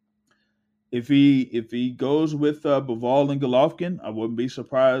 if he goes with Bivol and Golovkin, I wouldn't be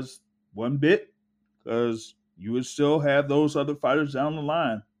surprised one bit, because you would still have those other fighters down the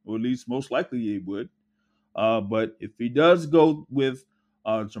line, or at least most likely he would. But if he does go with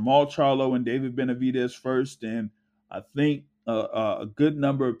Jamal Charlo and David Benavidez first, then I think a good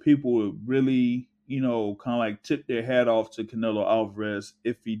number of people would really, kind of like tip their hat off to Canelo Alvarez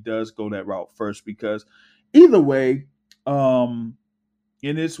if he does go that route first, because either way, and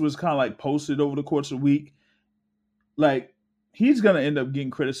this was kind of like posted over the course of the week, like he's gonna end up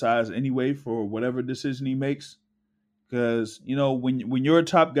getting criticized anyway for whatever decision he makes, because when you're a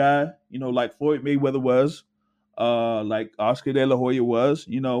top guy, like Floyd Mayweather was, like Oscar De La Hoya was,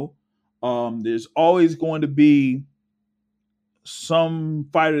 there's always going to be some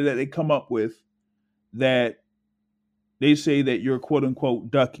fighter that they come up with that they say that you're quote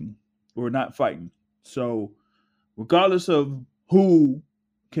unquote ducking or not fighting. So regardless of who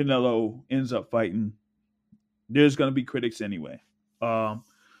Canelo ends up fighting, there's going to be critics anyway.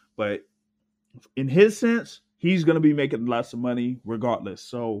 But in his sense, he's going to be making lots of money regardless.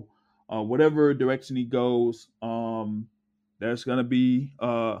 So whatever direction he goes, that's going to be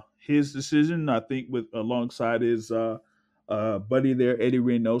his decision. I think with alongside his buddy there, Eddie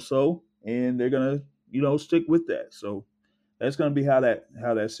Reynoso, and they're going to stick with that. So that's going to be how that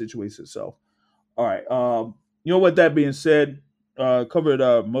situates itself. All right. With that being said,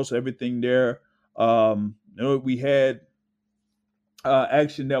 covered most everything there. We had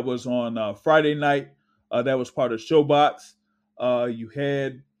action that was on Friday night. That was part of Showbox. You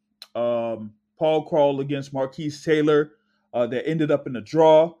had Paul Crawl against Marquise Taylor that ended up in a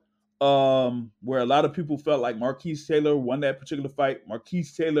draw, where a lot of people felt like Marquise Taylor won that particular fight.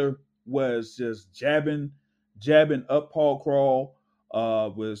 Marquise Taylor was just jabbing up Paul Crawl,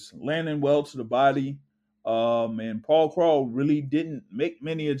 was landing well to the body. And Paul Crawl really didn't make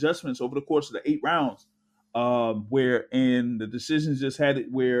many adjustments over the course of the 8 rounds, where and the decisions just had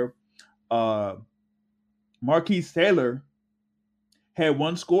it where Marquise Taylor had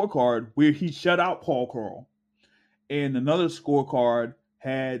one scorecard where he shut out Paul Crawl, and another scorecard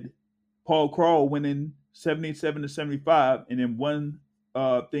had Paul Crawl winning 77-75, and then one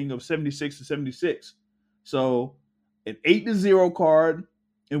thing of 76-76. So an 8-0 card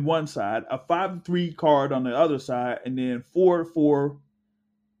in one side, a 5-3 card on the other side, and then 4-4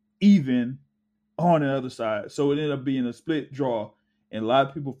 even on the other side. So it ended up being a split draw, and a lot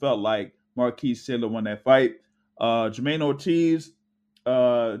of people felt like Marquise Taylor won that fight. Jermaine Ortiz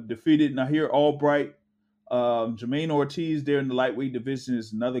defeated Nahir Albright. Jermaine Ortiz there in the lightweight division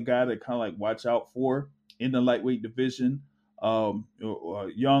is another guy that kind of like watch out for in the lightweight division. Young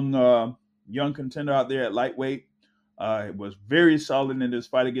contender out there at lightweight. Was very solid in this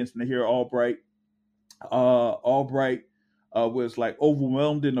fight against Nahir Albright. Albright was like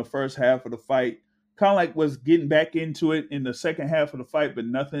overwhelmed in the first half of the fight. Kind of like was getting back into it in the second half of the fight, but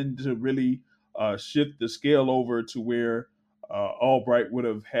nothing to really shift the scale over to where Albright would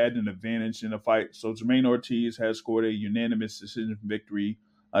have had an advantage in the fight. So Jermaine Ortiz has scored a unanimous decision victory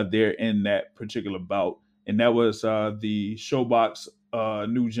there in that particular bout. And that was the Showbox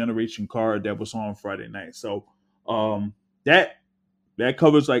New Generation card that was on Friday night. So that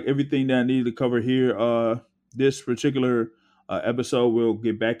covers like everything that I needed to cover here. This particular episode, we'll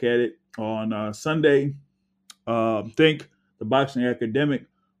get back at it on Sunday. Thank the Boxing Academic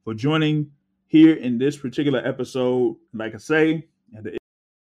for joining here in this particular episode. Like I say, at the